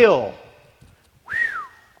 Heal.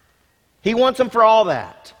 He wants them for all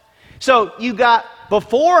that. So you got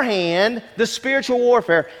beforehand the spiritual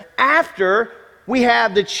warfare. After, we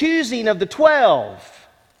have the choosing of the 12.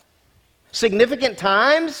 Significant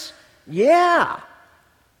times? Yeah.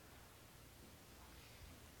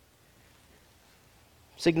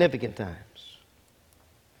 Significant times.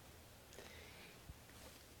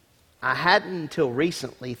 I hadn't until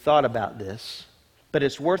recently thought about this, but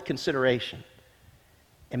it's worth consideration.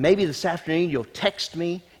 And maybe this afternoon you'll text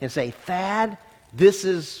me and say, "Thad, this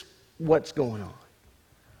is what's going on."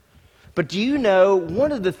 But do you know,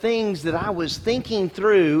 one of the things that I was thinking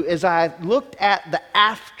through as I looked at the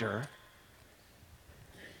after,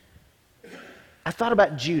 I thought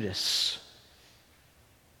about Judas.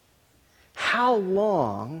 How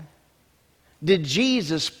long did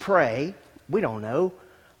Jesus pray? We don't know.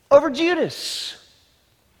 Over Judas.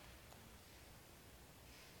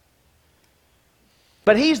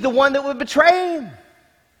 But he's the one that would betray Him.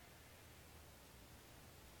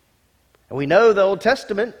 And we know the Old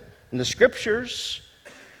Testament and the Scriptures.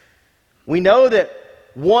 We know that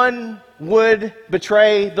one would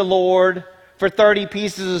betray the Lord for 30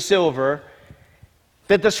 pieces of silver,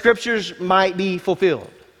 that the scriptures might be fulfilled.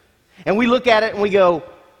 And we look at it and we go,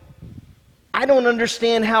 I don't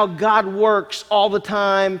understand how God works all the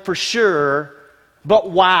time for sure,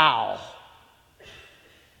 but wow.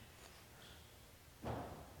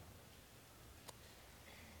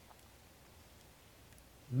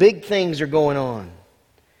 Big things are going on.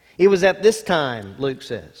 It was at this time, Luke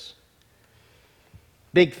says.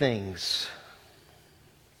 Big things.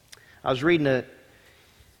 I was reading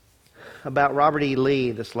about Robert E.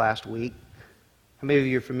 Lee this last week. How many of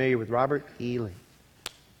you are familiar with Robert E. Lee?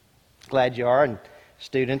 Glad you are. And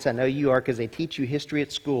students, I know you are because they teach you history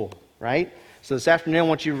at school, right? So this afternoon I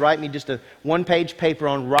want you to write me just a one-page paper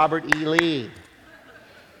on Robert E. Lee.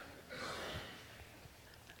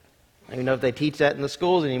 I don't even know if they teach that in the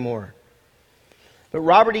schools anymore. But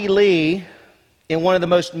Robert E. Lee, in one of the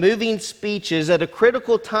most moving speeches at a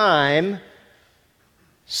critical time,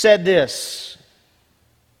 said this: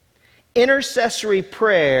 intercessory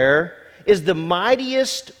prayer is the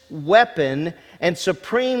mightiest weapon and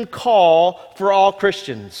supreme call for all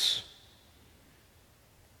Christians.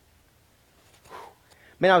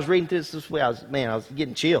 Man, I was reading this way. I was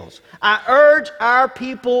getting chills. I urge our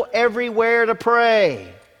people everywhere to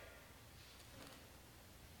pray.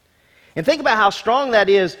 And think about how strong that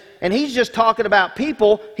is. And he's just talking about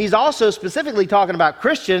people. He's also specifically talking about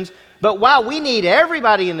Christians. But wow, we need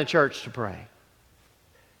everybody in the church to pray.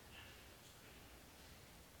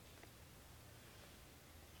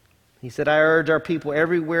 He said, I urge our people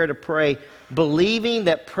everywhere to pray, believing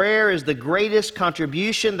that prayer is the greatest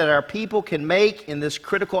contribution that our people can make in this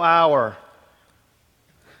critical hour.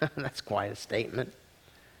 That's quite a statement,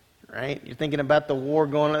 right? You're thinking about the war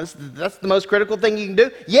going on. That's the most critical thing you can do.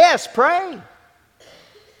 Yes, pray.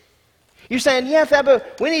 You're saying, yeah,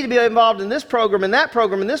 but we need to be involved in this program and that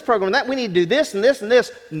program and this program and that. We need to do this and this and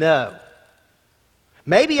this. No.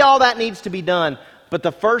 Maybe all that needs to be done, but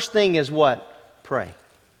the first thing is what? Pray.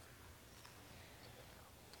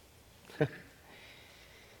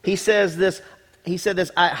 He said this,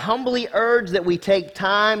 I humbly urge that we take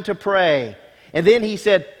time to pray. And then he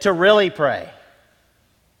said, to really pray.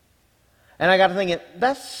 And I got to thinking,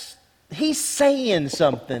 he's saying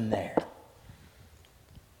something there.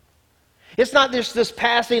 It's not just this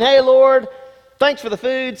passing, hey Lord, thanks for the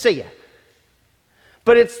food, see ya.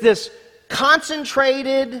 But it's this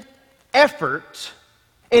concentrated effort,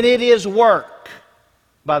 and it is work,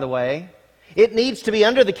 by the way. It needs to be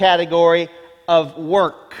under the category of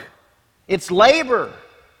work. It's labor.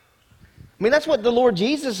 I mean, that's what the Lord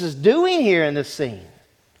Jesus is doing here in this scene.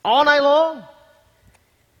 All night long.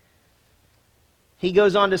 He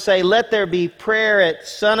goes on to say, let there be prayer at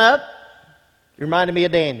sunup. Reminded me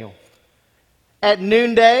of Daniel. At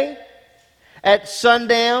noonday, at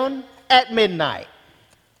sundown, at midnight.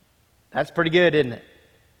 That's pretty good, isn't it?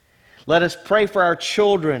 Let us pray for our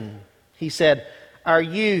children. He said, our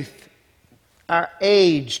youth, our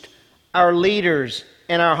aged, our leaders,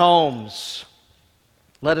 and our homes.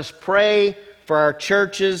 Let us pray for our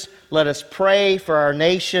churches. Let us pray for our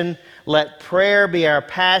nation. Let prayer be our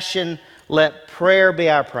passion. Let prayer be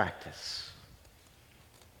our practice.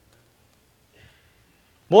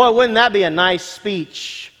 Boy, wouldn't that be a nice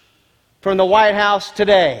speech from the White House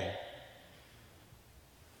today?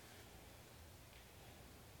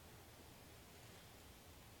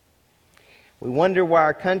 We wonder why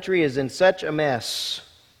our country is in such a mess.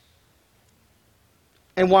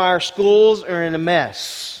 And why our schools are in a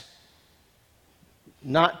mess.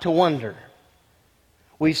 Not to wonder.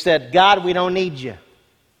 We said, God, we don't need you.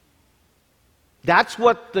 That's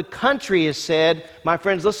what the country has said. My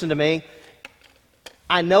friends, listen to me.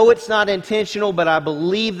 I know it's not intentional, but I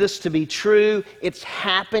believe this to be true. It's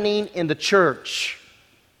happening in the church.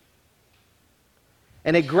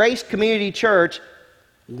 And at Grace Community Church,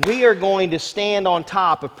 we are going to stand on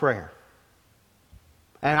top of prayer.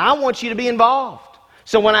 And I want you to be involved.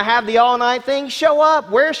 So when I have the all-night thing, show up.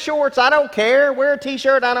 Wear shorts, I don't care. Wear a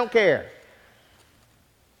t-shirt, I don't care.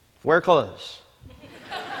 Wear clothes.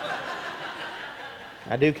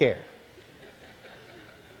 I do care.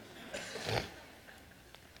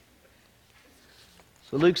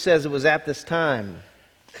 So Luke says it was at this time.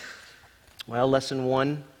 Well, lesson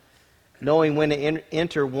 1, knowing when to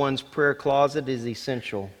enter one's prayer closet is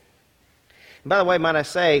essential. And by the way, might I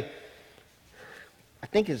say, I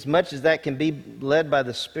think as much as that can be led by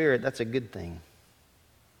the Spirit, that's a good thing.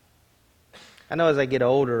 I know as I get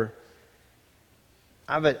older,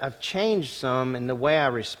 I've changed some in the way I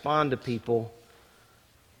respond to people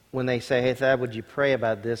when they say, hey, Thad, would you pray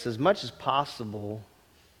about this? As much as possible,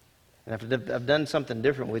 and if I've done something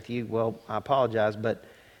different with you, well, I apologize, but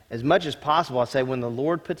as much as possible, I say, when the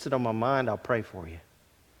Lord puts it on my mind, I'll pray for you.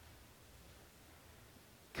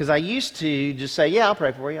 Because I used to just say, yeah, I'll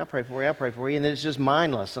pray for you, I'll pray for you, I'll pray for you, and then it's just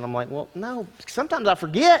mindless. And I'm like, well, no, sometimes I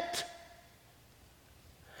forget.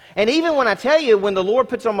 And even when I tell you, when the Lord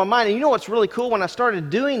puts it on my mind, and you know what's really cool? When I started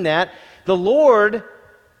doing that, the Lord,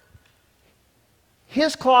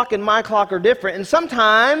 His clock and my clock are different. And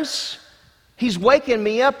sometimes He's waking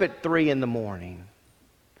me up at 3 in the morning.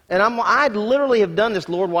 And I literally have done this.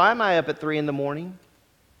 Lord, why am I up at 3 in the morning?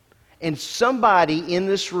 And somebody in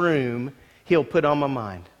this room, He'll put on my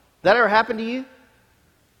mind. That ever happened to you?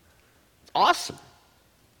 It's awesome.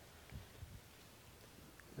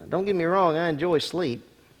 Now, don't get me wrong, I enjoy sleep.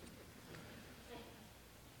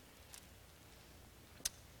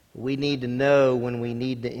 We need to know when we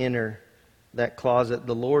need to enter that closet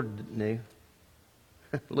the Lord knew.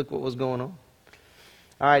 Look what was going on.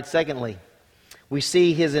 All right, secondly, we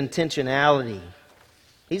see His intentionality.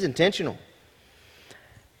 He's intentional.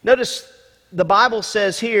 Notice the Bible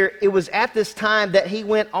says here, it was at this time that He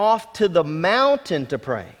went off to the mountain to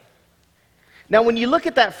pray. Now, when you look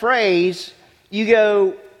at that phrase, you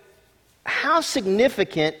go, how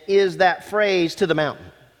significant is that phrase to the mountain?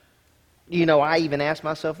 You know, I even asked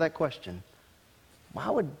myself that question. Why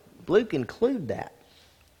would Luke include that?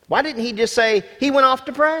 Why didn't he just say he went off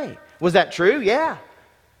to pray? Was that true? Yeah.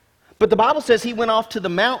 But the Bible says he went off to the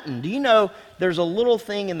mountain. Do you know there's a little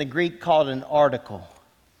thing in the Greek called an article?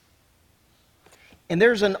 And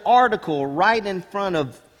there's an article right in front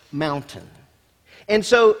of mountain. And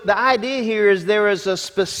so the idea here is there is a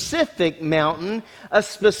specific mountain, a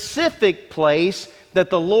specific place that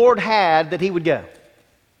the Lord had that He would go.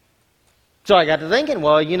 So I got to thinking,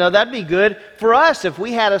 well, you know, that'd be good for us if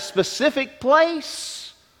we had a specific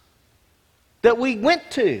place that we went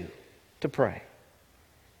to pray.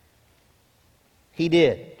 He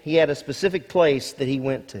did. He had a specific place that He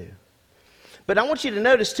went to. But I want you to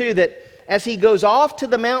notice, too, that as He goes off to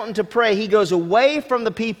the mountain to pray, He goes away from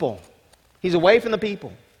the people. He's away from the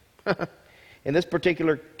people in this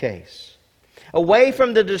particular case. Away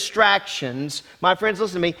from the distractions. My friends,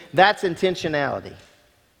 listen to me. That's intentionality.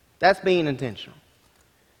 That's being intentional.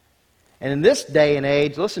 And in this day and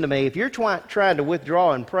age, listen to me, if you're trying to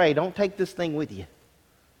withdraw and pray, don't take this thing with you.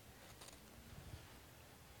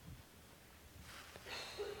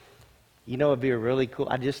 You know, it'd be a really cool,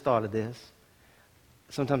 I just thought of this.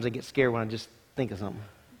 Sometimes I get scared when I just think of something.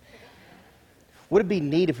 Would it be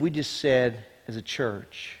neat if we just said, as a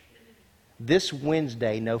church, this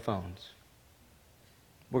Wednesday, no phones.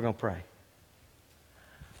 We're going to pray.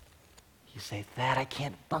 You say, Thad, I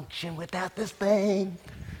can't function without this thing.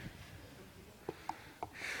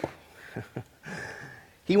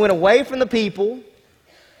 He went away from the people,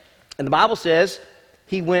 and the Bible says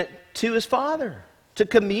he went to his Father to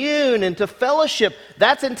commune and to fellowship.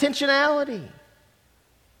 That's intentionality.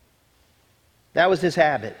 That was his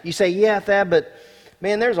habit. You say, yeah, Thad, but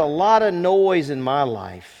man, there's a lot of noise in my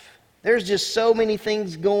life. There's just so many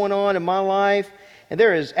things going on in my life. And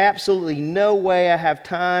there is absolutely no way I have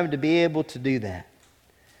time to be able to do that.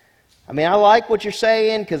 I mean, I like what you're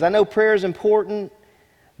saying because I know prayer is important,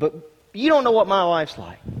 but you don't know what my life's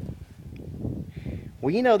like.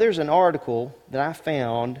 Well, you know, there's an article that I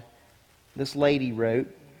found this lady wrote.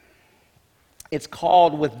 It's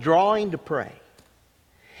called Withdrawing to Pray.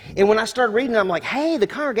 And when I started reading it, I'm like, hey, the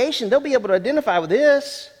congregation, they'll be able to identify with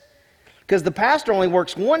this because the pastor only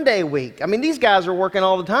works one day a week. I mean, these guys are working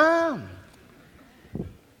all the time.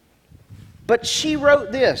 But she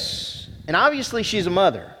wrote this, and obviously she's a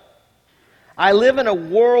mother. I live in a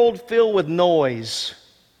world filled with noise.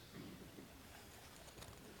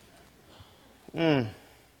 That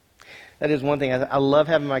is one thing. I love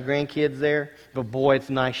having my grandkids there, but boy, it's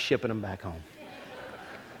nice shipping them back home.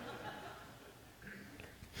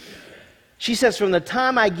 She says, from the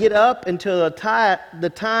time I get up until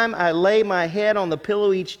the time I lay my head on the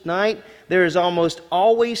pillow each night, there is almost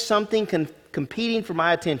always something competing for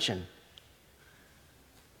my attention.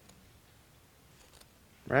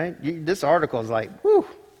 Right? This article is like, whew.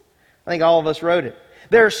 I think all of us wrote it.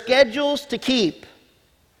 There are schedules to keep,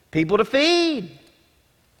 people to feed.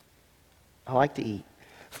 I like to eat.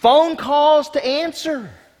 Phone calls to answer.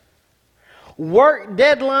 Work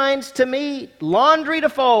deadlines to meet. Laundry to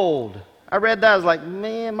fold. I read that. I was like,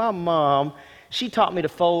 man, my mom, she taught me to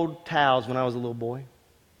fold towels when I was a little boy.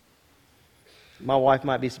 My wife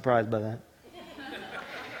might be surprised by that.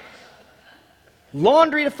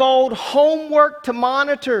 Laundry to fold, homework to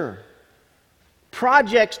monitor,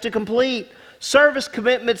 projects to complete, service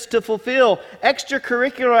commitments to fulfill,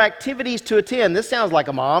 extracurricular activities to attend. This sounds like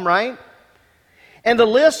a mom, right? And the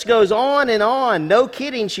list goes on and on. No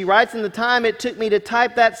kidding, she writes, in the time it took me to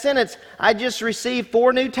type that sentence, I just received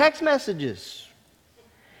 4 new text messages.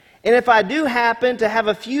 And if I do happen to have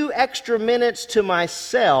a few extra minutes to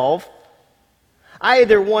myself, I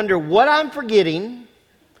either wonder what I'm forgetting,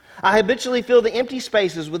 I habitually fill the empty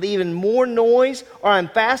spaces with even more noise, or I'm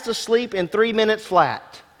fast asleep in 3 minutes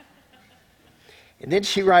flat. And then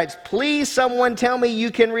she writes, please someone tell me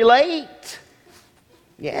you can relate.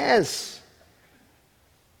 Yes.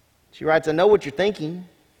 She writes, I know what you're thinking.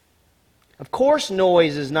 Of course,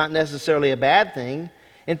 noise is not necessarily a bad thing.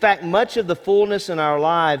 In fact, much of the fullness in our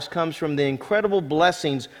lives comes from the incredible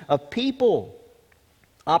blessings of people,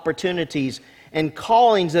 opportunities, and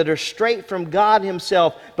callings that are straight from God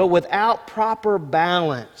Himself, but without proper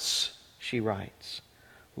balance, she writes.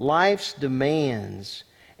 Life's demands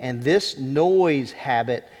and this noise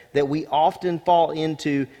habit that we often fall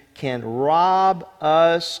into can rob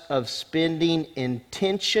us of spending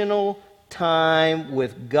intentional time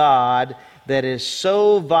with God that is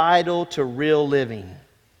so vital to real living.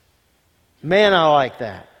 Man, I like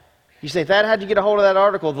that. You say, Thad, how'd you get a hold of that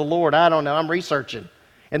article? The Lord, I don't know, I'm researching.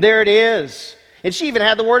 And there it is. And she even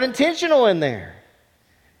had the word intentional in there.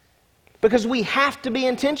 Because we have to be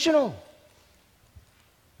intentional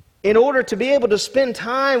in order to be able to spend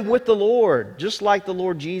time with the Lord, just like the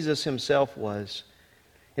Lord Jesus Himself was.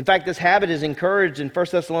 In fact, this habit is encouraged in 1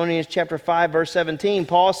 Thessalonians chapter 5, verse 17.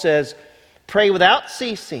 Paul says, pray without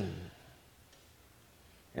ceasing.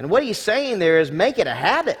 And what he's saying there is make it a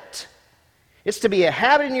habit. It's to be a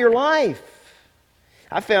habit in your life.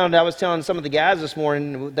 I was telling some of the guys this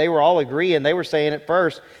morning, they were all agreeing, they were saying at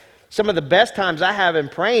first, some of the best times I have in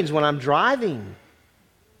praying is when I'm driving.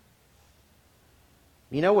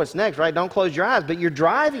 You know what's next, right? Don't close your eyes, but you're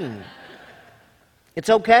driving. It's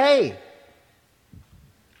okay.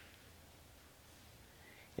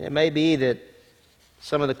 And it may be that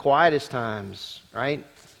some of the quietest times, right?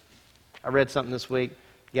 I read something this week.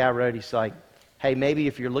 The guy wrote, he's like, hey, maybe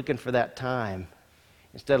if you're looking for that time,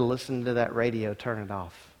 instead of listening to that radio, turn it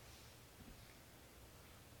off.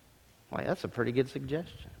 Like, that's a pretty good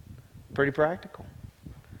suggestion. Pretty practical.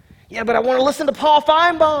 Yeah, but I want to listen to Paul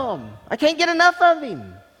Feinbaum. I can't get enough of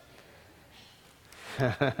him.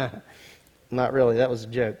 Not really, that was a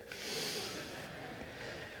joke.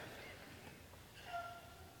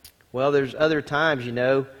 Well, there's other times,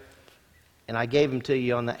 and I gave them to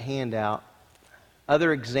you on that handout,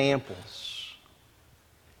 other examples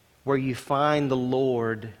where you find the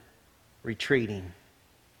Lord retreating.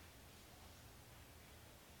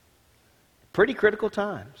 Pretty critical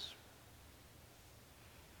times.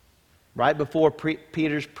 Right before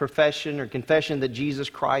Peter's profession or confession that Jesus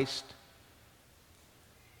Christ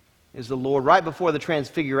is the Lord. Right before the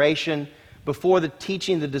transfiguration. Before the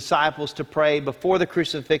teaching the disciples to pray. Before the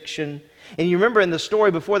crucifixion. And you remember in the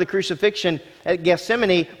story before the crucifixion at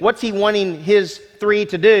Gethsemane, what's He wanting His 3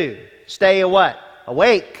 to do? Stay what?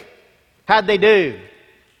 Awake. How'd they do?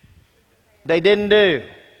 They didn't do.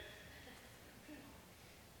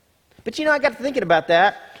 But I got to thinking about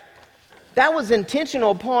that. That was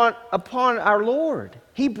intentional upon our Lord.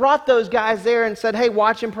 He brought those guys there and said, hey,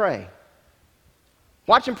 watch and pray.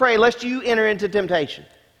 Watch and pray lest you enter into temptation.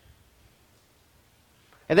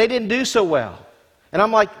 And they didn't do so well. And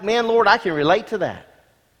I'm like, man, Lord, I can relate to that.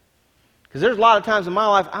 Because there's a lot of times in my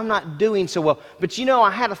life I'm not doing so well. But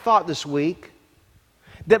I had a thought this week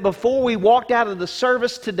that before we walked out of the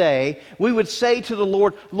service today, we would say to the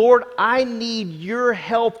Lord, Lord, I need your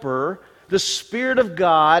helper, the Spirit of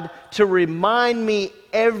God, to remind me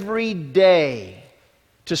every day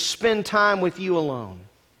to spend time with you alone.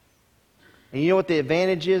 And you know what the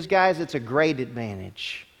advantage is, guys? It's a great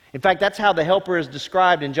advantage. In fact, that's how the helper is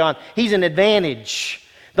described in John. He's an advantage.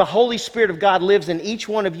 The Holy Spirit of God lives in each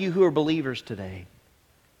one of you who are believers today.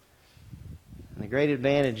 And the great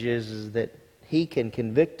advantage is that He can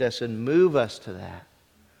convict us and move us to that.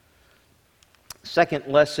 Second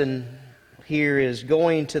lesson here is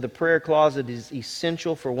going to the prayer closet is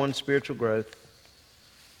essential for one's spiritual growth.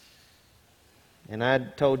 And I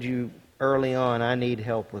told you early on I need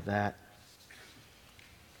help with that.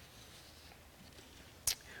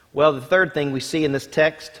 Well, the third thing we see in this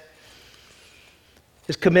text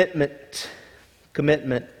is commitment.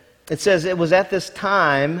 Commitment. It says it was at this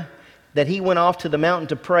time that he went off to the mountain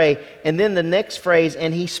to pray. And then the next phrase,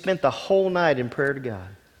 and he spent the whole night in prayer to God.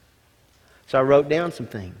 So I wrote down some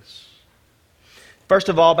things. First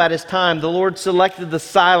of all, about his time, the Lord selected the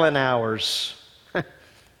silent hours.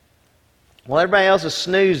 Well, everybody else is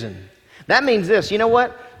snoozing. That means this. You know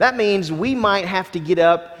what? That means we might have to get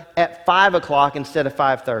up at 5 o'clock instead of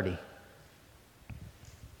 5:30.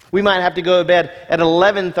 We might have to go to bed at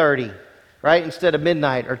 11:30 right, instead of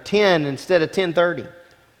midnight, or 10 instead of 10:30.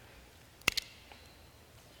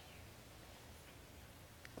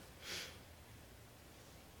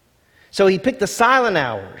 So he picked the silent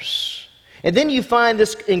hours. And then you find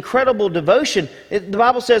this incredible devotion. The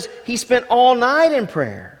Bible says he spent all night in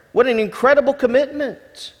prayer. What an incredible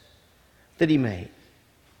commitment that he made.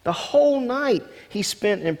 The whole night he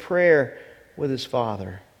spent in prayer with his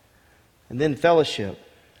Father. And then fellowship.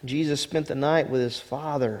 Jesus spent the night with his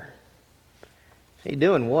Father. He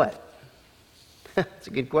doing what? That's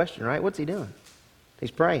a good question, right? What's he doing?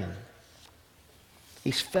 He's praying.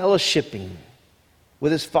 He's fellowshipping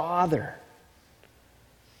with his Father.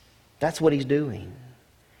 That's what he's doing.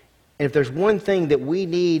 And if there's one thing that we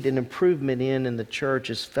need an improvement in the church,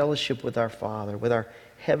 is fellowship with our Father, with our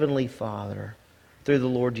Heavenly Father, through the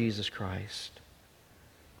Lord Jesus Christ.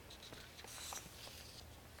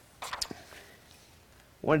 I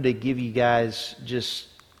wanted to give you guys just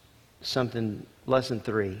something, lesson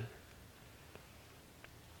 3.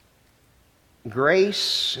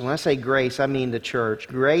 Grace, and when I say grace, I mean the church.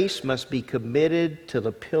 Grace must be committed to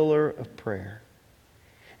the pillar of prayer.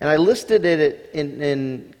 And I listed it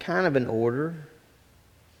in kind of an order.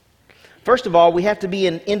 First of all, we have to be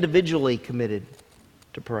individually committed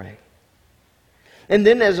to pray. And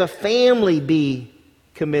then as a family, be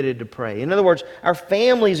committed to pray. In other words, our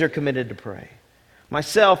families are committed to pray.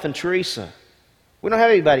 Myself and Teresa. We don't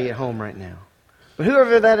have anybody at home right now. But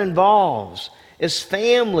whoever that involves, as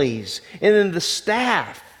families, and then the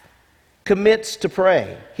staff commits to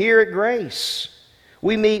pray. Here at Grace,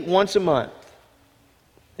 we meet once a month.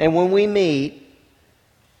 And when we meet,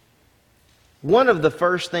 one of the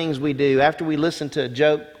first things we do after we listen to a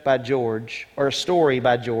joke by George, or a story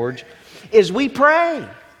by George, is we pray.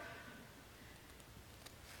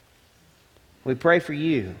 We pray for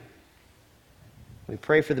you. We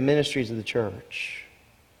pray for the ministries of the church.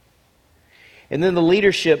 And then the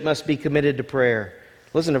leadership must be committed to prayer.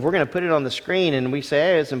 Listen, if we're going to put it on the screen and we say,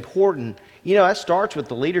 hey, it's important, that starts with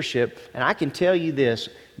the leadership. And I can tell you this,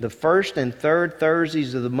 the first and third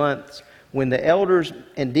Thursdays of the month, when the elders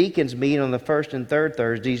and deacons meet on the first and third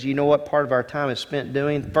Thursdays, you know what part of our time is spent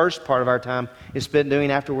doing? First part of our time is spent doing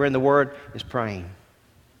after we're in the Word is praying.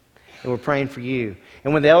 And we're praying for you.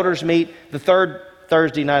 And when the elders meet the third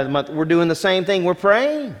Thursday night of the month, we're doing the same thing. We're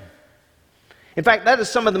praying. In fact, that is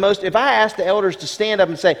some of the most, if I asked the elders to stand up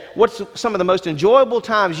and say, what's some of the most enjoyable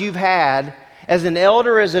times you've had as an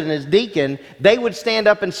elder, as a deacon, they would stand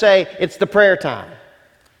up and say, it's the prayer time.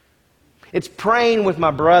 It's praying with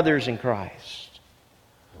my brothers in Christ.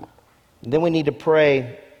 And then we need to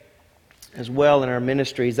pray as well in our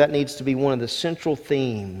ministries. That needs to be one of the central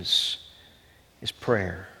themes, is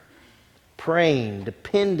prayer. Praying,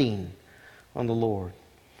 depending on the Lord.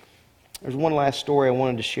 There's one last story I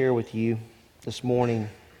wanted to share with you this morning.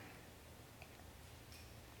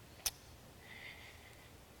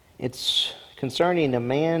 It's concerning a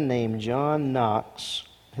man named John Knox,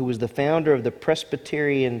 who was the founder of the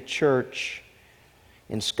Presbyterian Church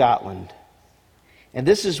in Scotland. And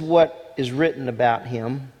this is what is written about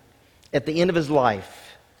him at the end of his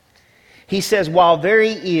life. He says, while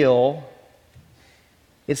very ill,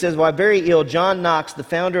 John Knox, the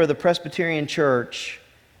founder of the Presbyterian Church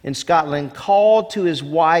in Scotland, called to his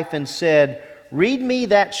wife and said, read me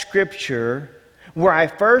that scripture where I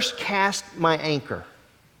first cast my anchor.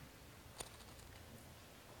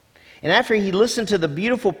 And after he listened to the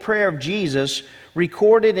beautiful prayer of Jesus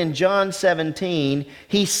recorded in John 17,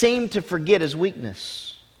 he seemed to forget his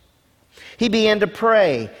weakness. He began to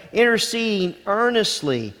pray, interceding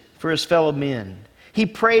earnestly for his fellow men. He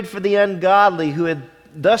prayed for the ungodly who had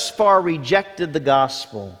thus far rejected the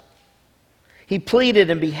gospel. He pleaded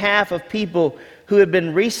in behalf of people who had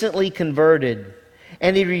been recently converted.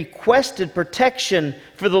 And he requested protection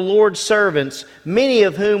for the Lord's servants, many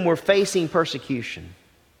of whom were facing persecution.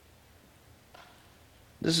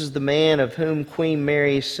 This is the man of whom Queen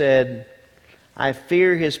Mary said, I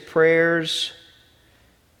fear his prayers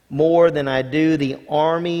more than I do the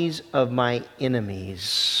armies of my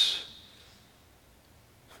enemies.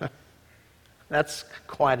 That's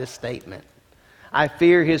quite a statement. I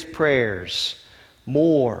fear his prayers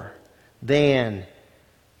more than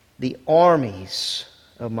the armies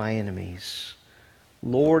of my enemies.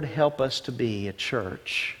 Lord, help us to be a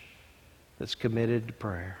church that's committed to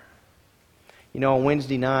prayer. On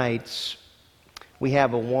Wednesday nights, we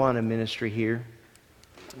have a Awana ministry here.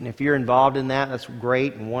 And if you're involved in that, that's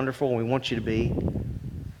great and wonderful, and we want you to be.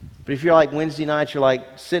 But if you're like Wednesday nights, you're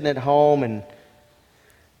like sitting at home and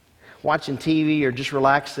watching TV or just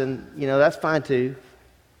relaxing, that's fine too.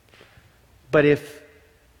 But if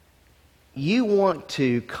you want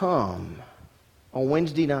to come on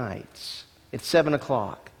Wednesday nights It's 7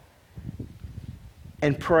 o'clock.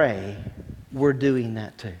 And pray, we're doing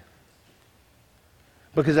that too.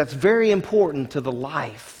 Because that's very important to the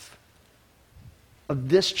life of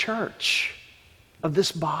this church, of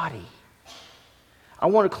this body. I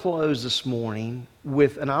want to close this morning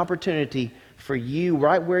with an opportunity for you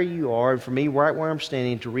right where you are and for me right where I'm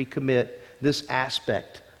standing to recommit this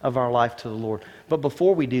aspect of our life to the Lord. But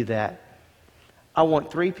before we do that, I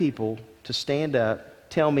want 3 people to stand up,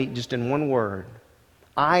 tell me just in one word,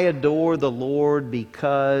 I adore the Lord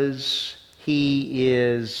because He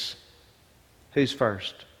is... Who's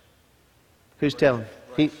first? Who's telling?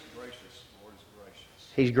 Gracious. Lord is gracious.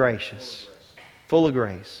 He's gracious. Full of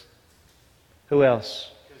grace. Who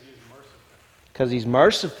else? Because He's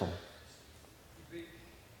merciful.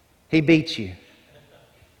 He beats you.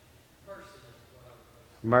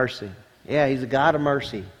 Mercy. Yeah, He's a God of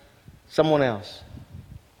mercy. Someone else.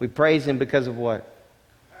 We praise Him because of what?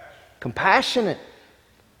 Compassionate.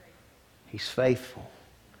 He's faithful.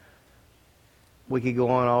 We could go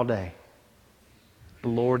on all day. The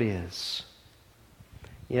Lord is.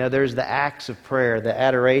 You know, there's the acts of prayer, the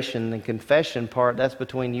adoration and confession part, that's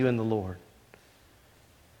between you and the Lord.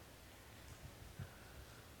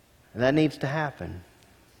 And that needs to happen.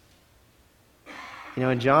 You know,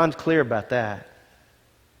 and John's clear about that.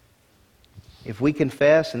 If we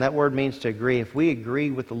confess, and that word means to agree, if we agree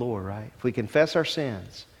with the Lord, right? If we confess our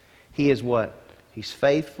sins, He is what? He's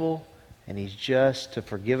faithful and He's just to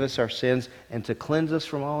forgive us our sins and to cleanse us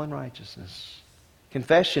from all unrighteousness.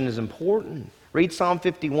 Confession is important. Read Psalm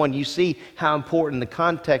 51. You see how important the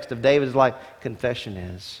context of David's life confession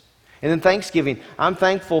is. And then thanksgiving. I'm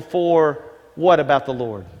thankful for what about the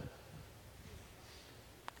Lord?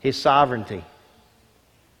 His sovereignty.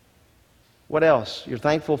 What else? You're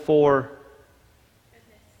thankful for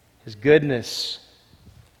His goodness.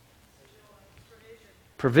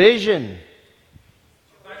 Provision.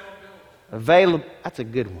 Available. That's a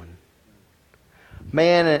good one.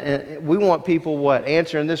 Man, and we want people what?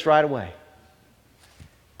 Answering this right away.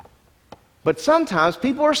 But sometimes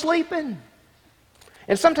people are sleeping.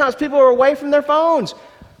 And sometimes people are away from their phones.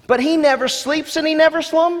 But He never sleeps and He never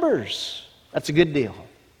slumbers. That's a good deal.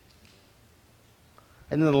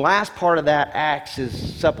 And then the last part of that acts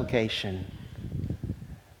is supplication.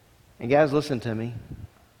 And guys, listen to me.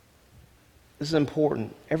 This is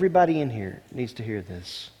important. Everybody in here needs to hear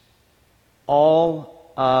this.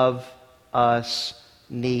 All of us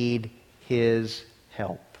need His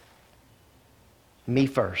help. Me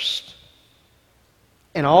first.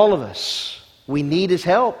 And all of us, we need His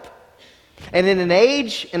help. And in an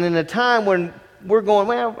age and in a time when we're going,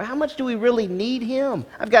 well, how much do we really need Him?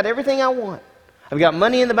 I've got everything I want. I've got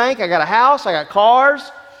money in the bank. I got a house. I got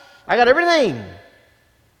cars. I got everything.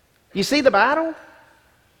 You see the battle?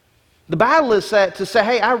 The battle is to say,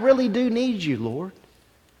 hey, I really do need you, Lord.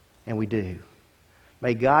 And we do.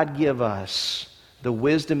 May God give us the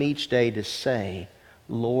wisdom each day to say,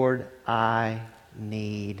 Lord, I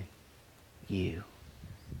need you.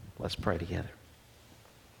 Let's pray together.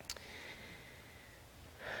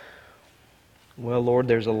 Well, Lord,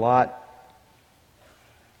 there's a lot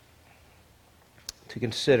to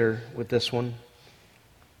consider with this one.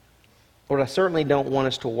 Lord, I certainly don't want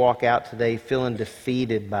us to walk out today feeling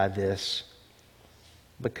defeated by this,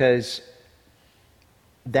 because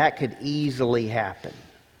that could easily happen.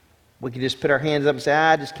 We could just put our hands up and say,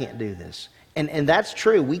 I just can't do this. And that's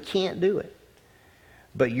true. We can't do it.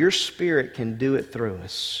 But your Spirit can do it through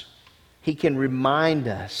us. He can remind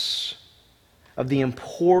us of the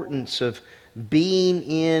importance of being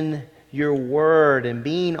in your Word and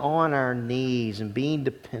being on our knees and being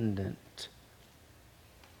dependent.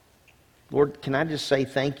 Lord, can I just say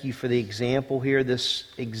thank you for the example here, this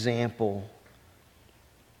example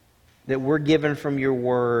that we're given from your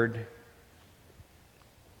Word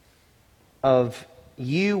of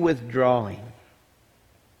you withdrawing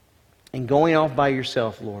and going off by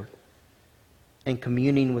yourself, Lord, and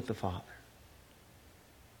communing with the Father.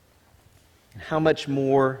 And how much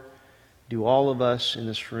more do all of us in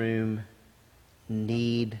this room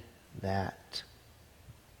need that?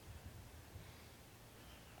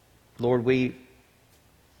 Lord, we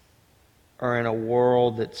are in a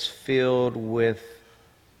world that's filled with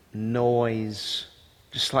noise,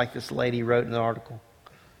 just like this lady wrote in the article.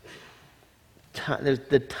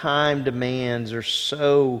 The time demands are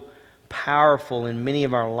so powerful in many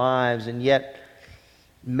of our lives, and yet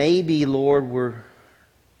maybe, Lord,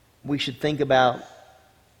 we should think about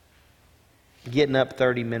getting up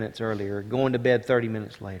 30 minutes earlier, going to bed 30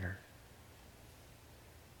 minutes later.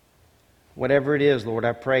 Whatever it is, Lord,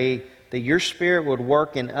 I pray that your Spirit would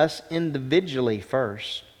work in us individually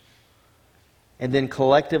first, and then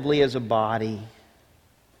collectively as a body,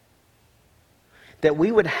 that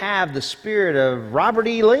we would have the spirit of Robert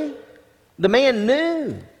E. Lee. The man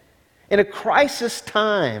knew. In a crisis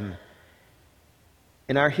time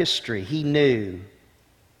in our history, he knew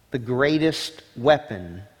the greatest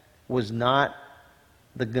weapon was not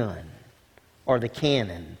the gun or the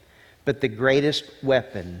cannon, but the greatest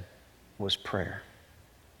weapon was prayer.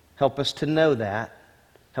 Help us to know that.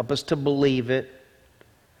 Help us to believe it.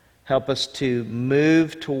 Help us to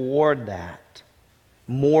move toward that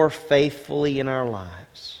more faithfully in our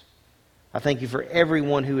lives. I thank you for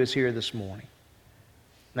everyone who is here this morning.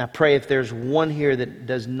 And I pray if there's one here that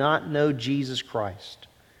does not know Jesus Christ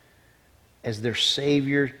as their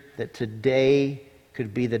Savior, that today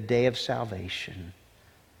could be the day of salvation.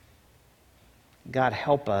 God,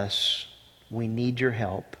 help us. We need your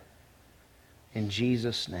help. In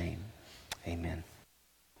Jesus' name, amen.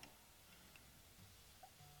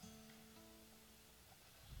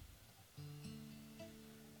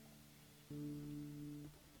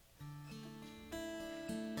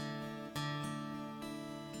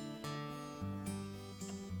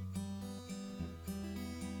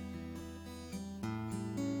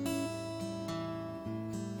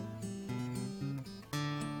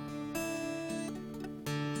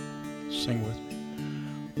 Sing with me.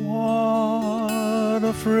 What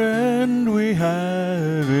a friend we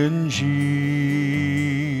have in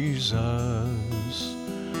Jesus.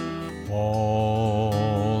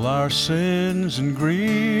 All our sins and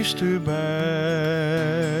griefs to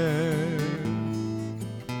bear.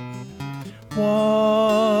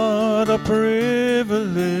 What a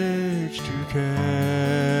privilege to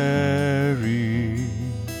carry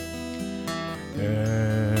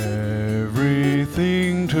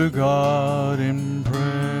everything to God in prayer.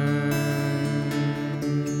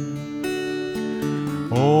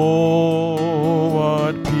 Oh,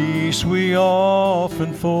 what peace we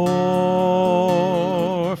often forfeit.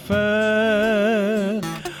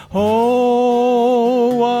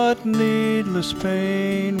 Oh, what needless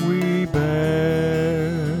pain we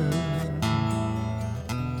bear.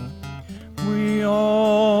 We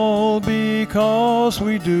all because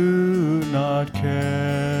we do not carry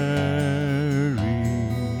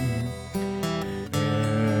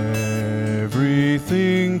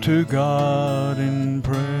everything to God in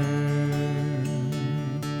prayer.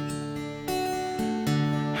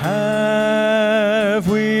 Have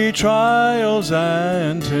we trials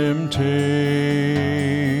and temptations?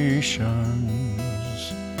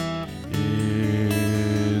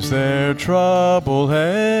 Is there trouble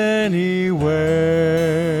anywhere?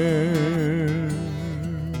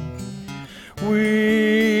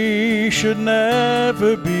 We should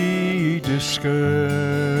never be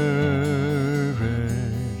discouraged.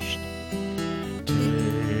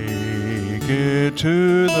 Take it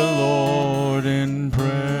to the Lord in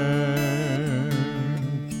prayer.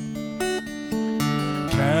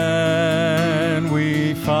 Can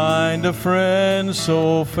we find a friend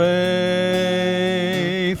so faithful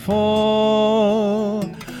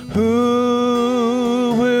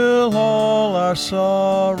who will all our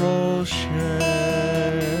sorrows share?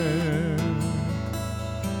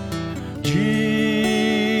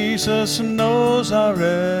 Jesus knows our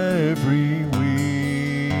every weakness.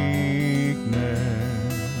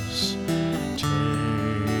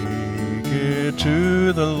 Take it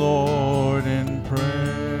to the Lord in prayer.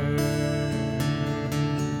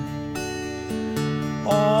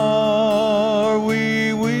 Are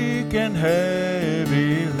we weak and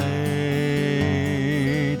heavy laden,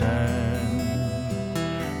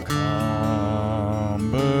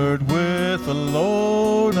 cumbered with a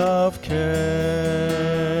load of care?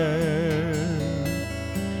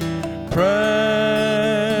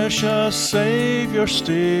 Precious Savior,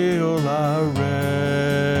 still our refuge.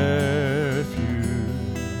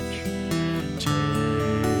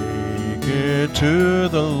 Take it to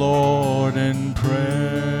the Lord in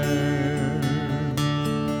prayer.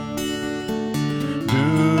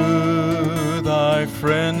 Do thy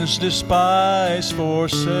friends despise, forsake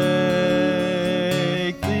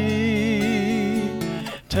thee?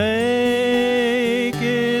 Take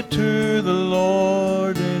it to the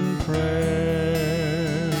Lord in prayer.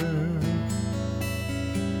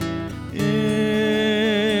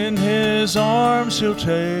 In his arms he'll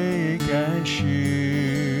take and shield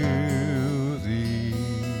thee.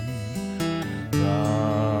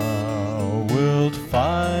 Thou wilt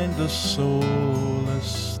find the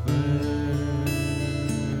solace there.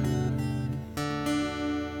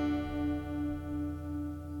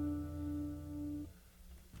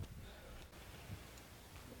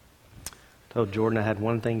 Told Jordan I had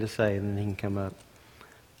one thing to say, and then he can come up.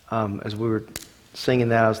 As we were singing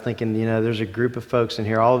that, I was thinking, there's a group of folks in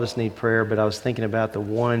here. All of us need prayer, but I was thinking about the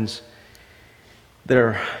ones that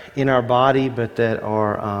are in our body, but that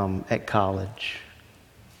are at college.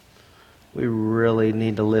 We really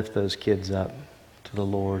need to lift those kids up to the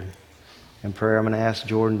Lord in prayer. I'm going to ask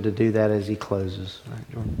Jordan to do that as he closes. All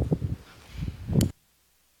right, Jordan.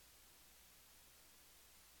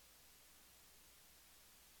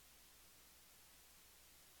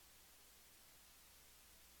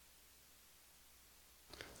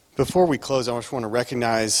 Before we close, I just want to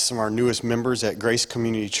recognize some of our newest members at Grace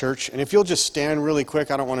Community Church. And if you'll just stand really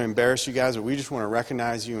quick, I don't want to embarrass you guys, but we just want to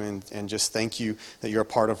recognize you and just thank you that you're a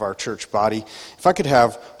part of our church body. If I could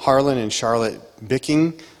have Harlan and Charlotte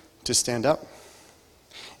Bicking to stand up.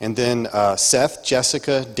 And then Seth,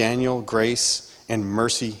 Jessica, Daniel, Grace, and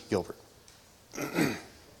Mercy Gilbert.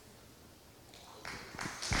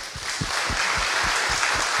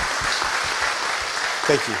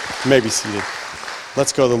 Thank you. You may be seated.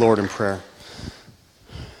 Let's go to the Lord in prayer.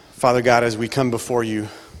 Father God, as we come before you,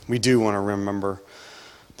 we do want to remember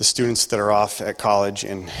the students that are off at college,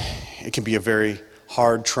 and it can be a very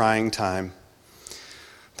hard, trying time.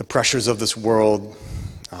 The pressures of this world,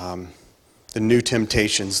 the new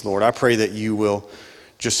temptations, Lord. I pray that you will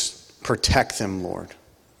just protect them, Lord.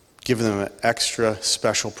 Give them an extra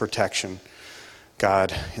special protection,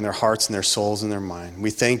 God, in their hearts and their souls and their mind.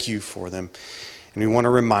 We thank you for them. And we want to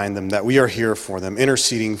remind them that we are here for them,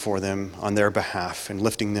 interceding for them on their behalf and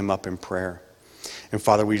lifting them up in prayer. And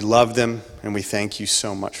Father, we love them and we thank you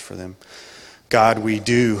so much for them. God, we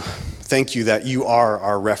do thank you that you are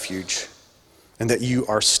our refuge and that you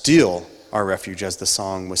are still our refuge, as the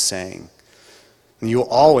song was saying. And you will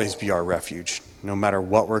always be our refuge, no matter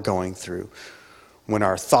what we're going through. When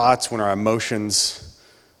our thoughts, when our emotions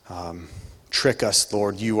trick us,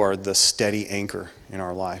 Lord, you are the steady anchor in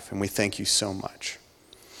our life, and we thank you so much.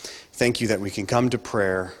 Thank you that we can come to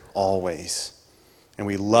prayer always, and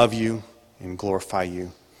we love you and glorify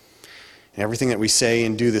you. And everything that we say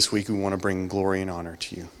and do this week, we want to bring glory and honor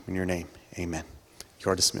to you. In your name, amen.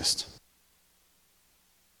 You are dismissed.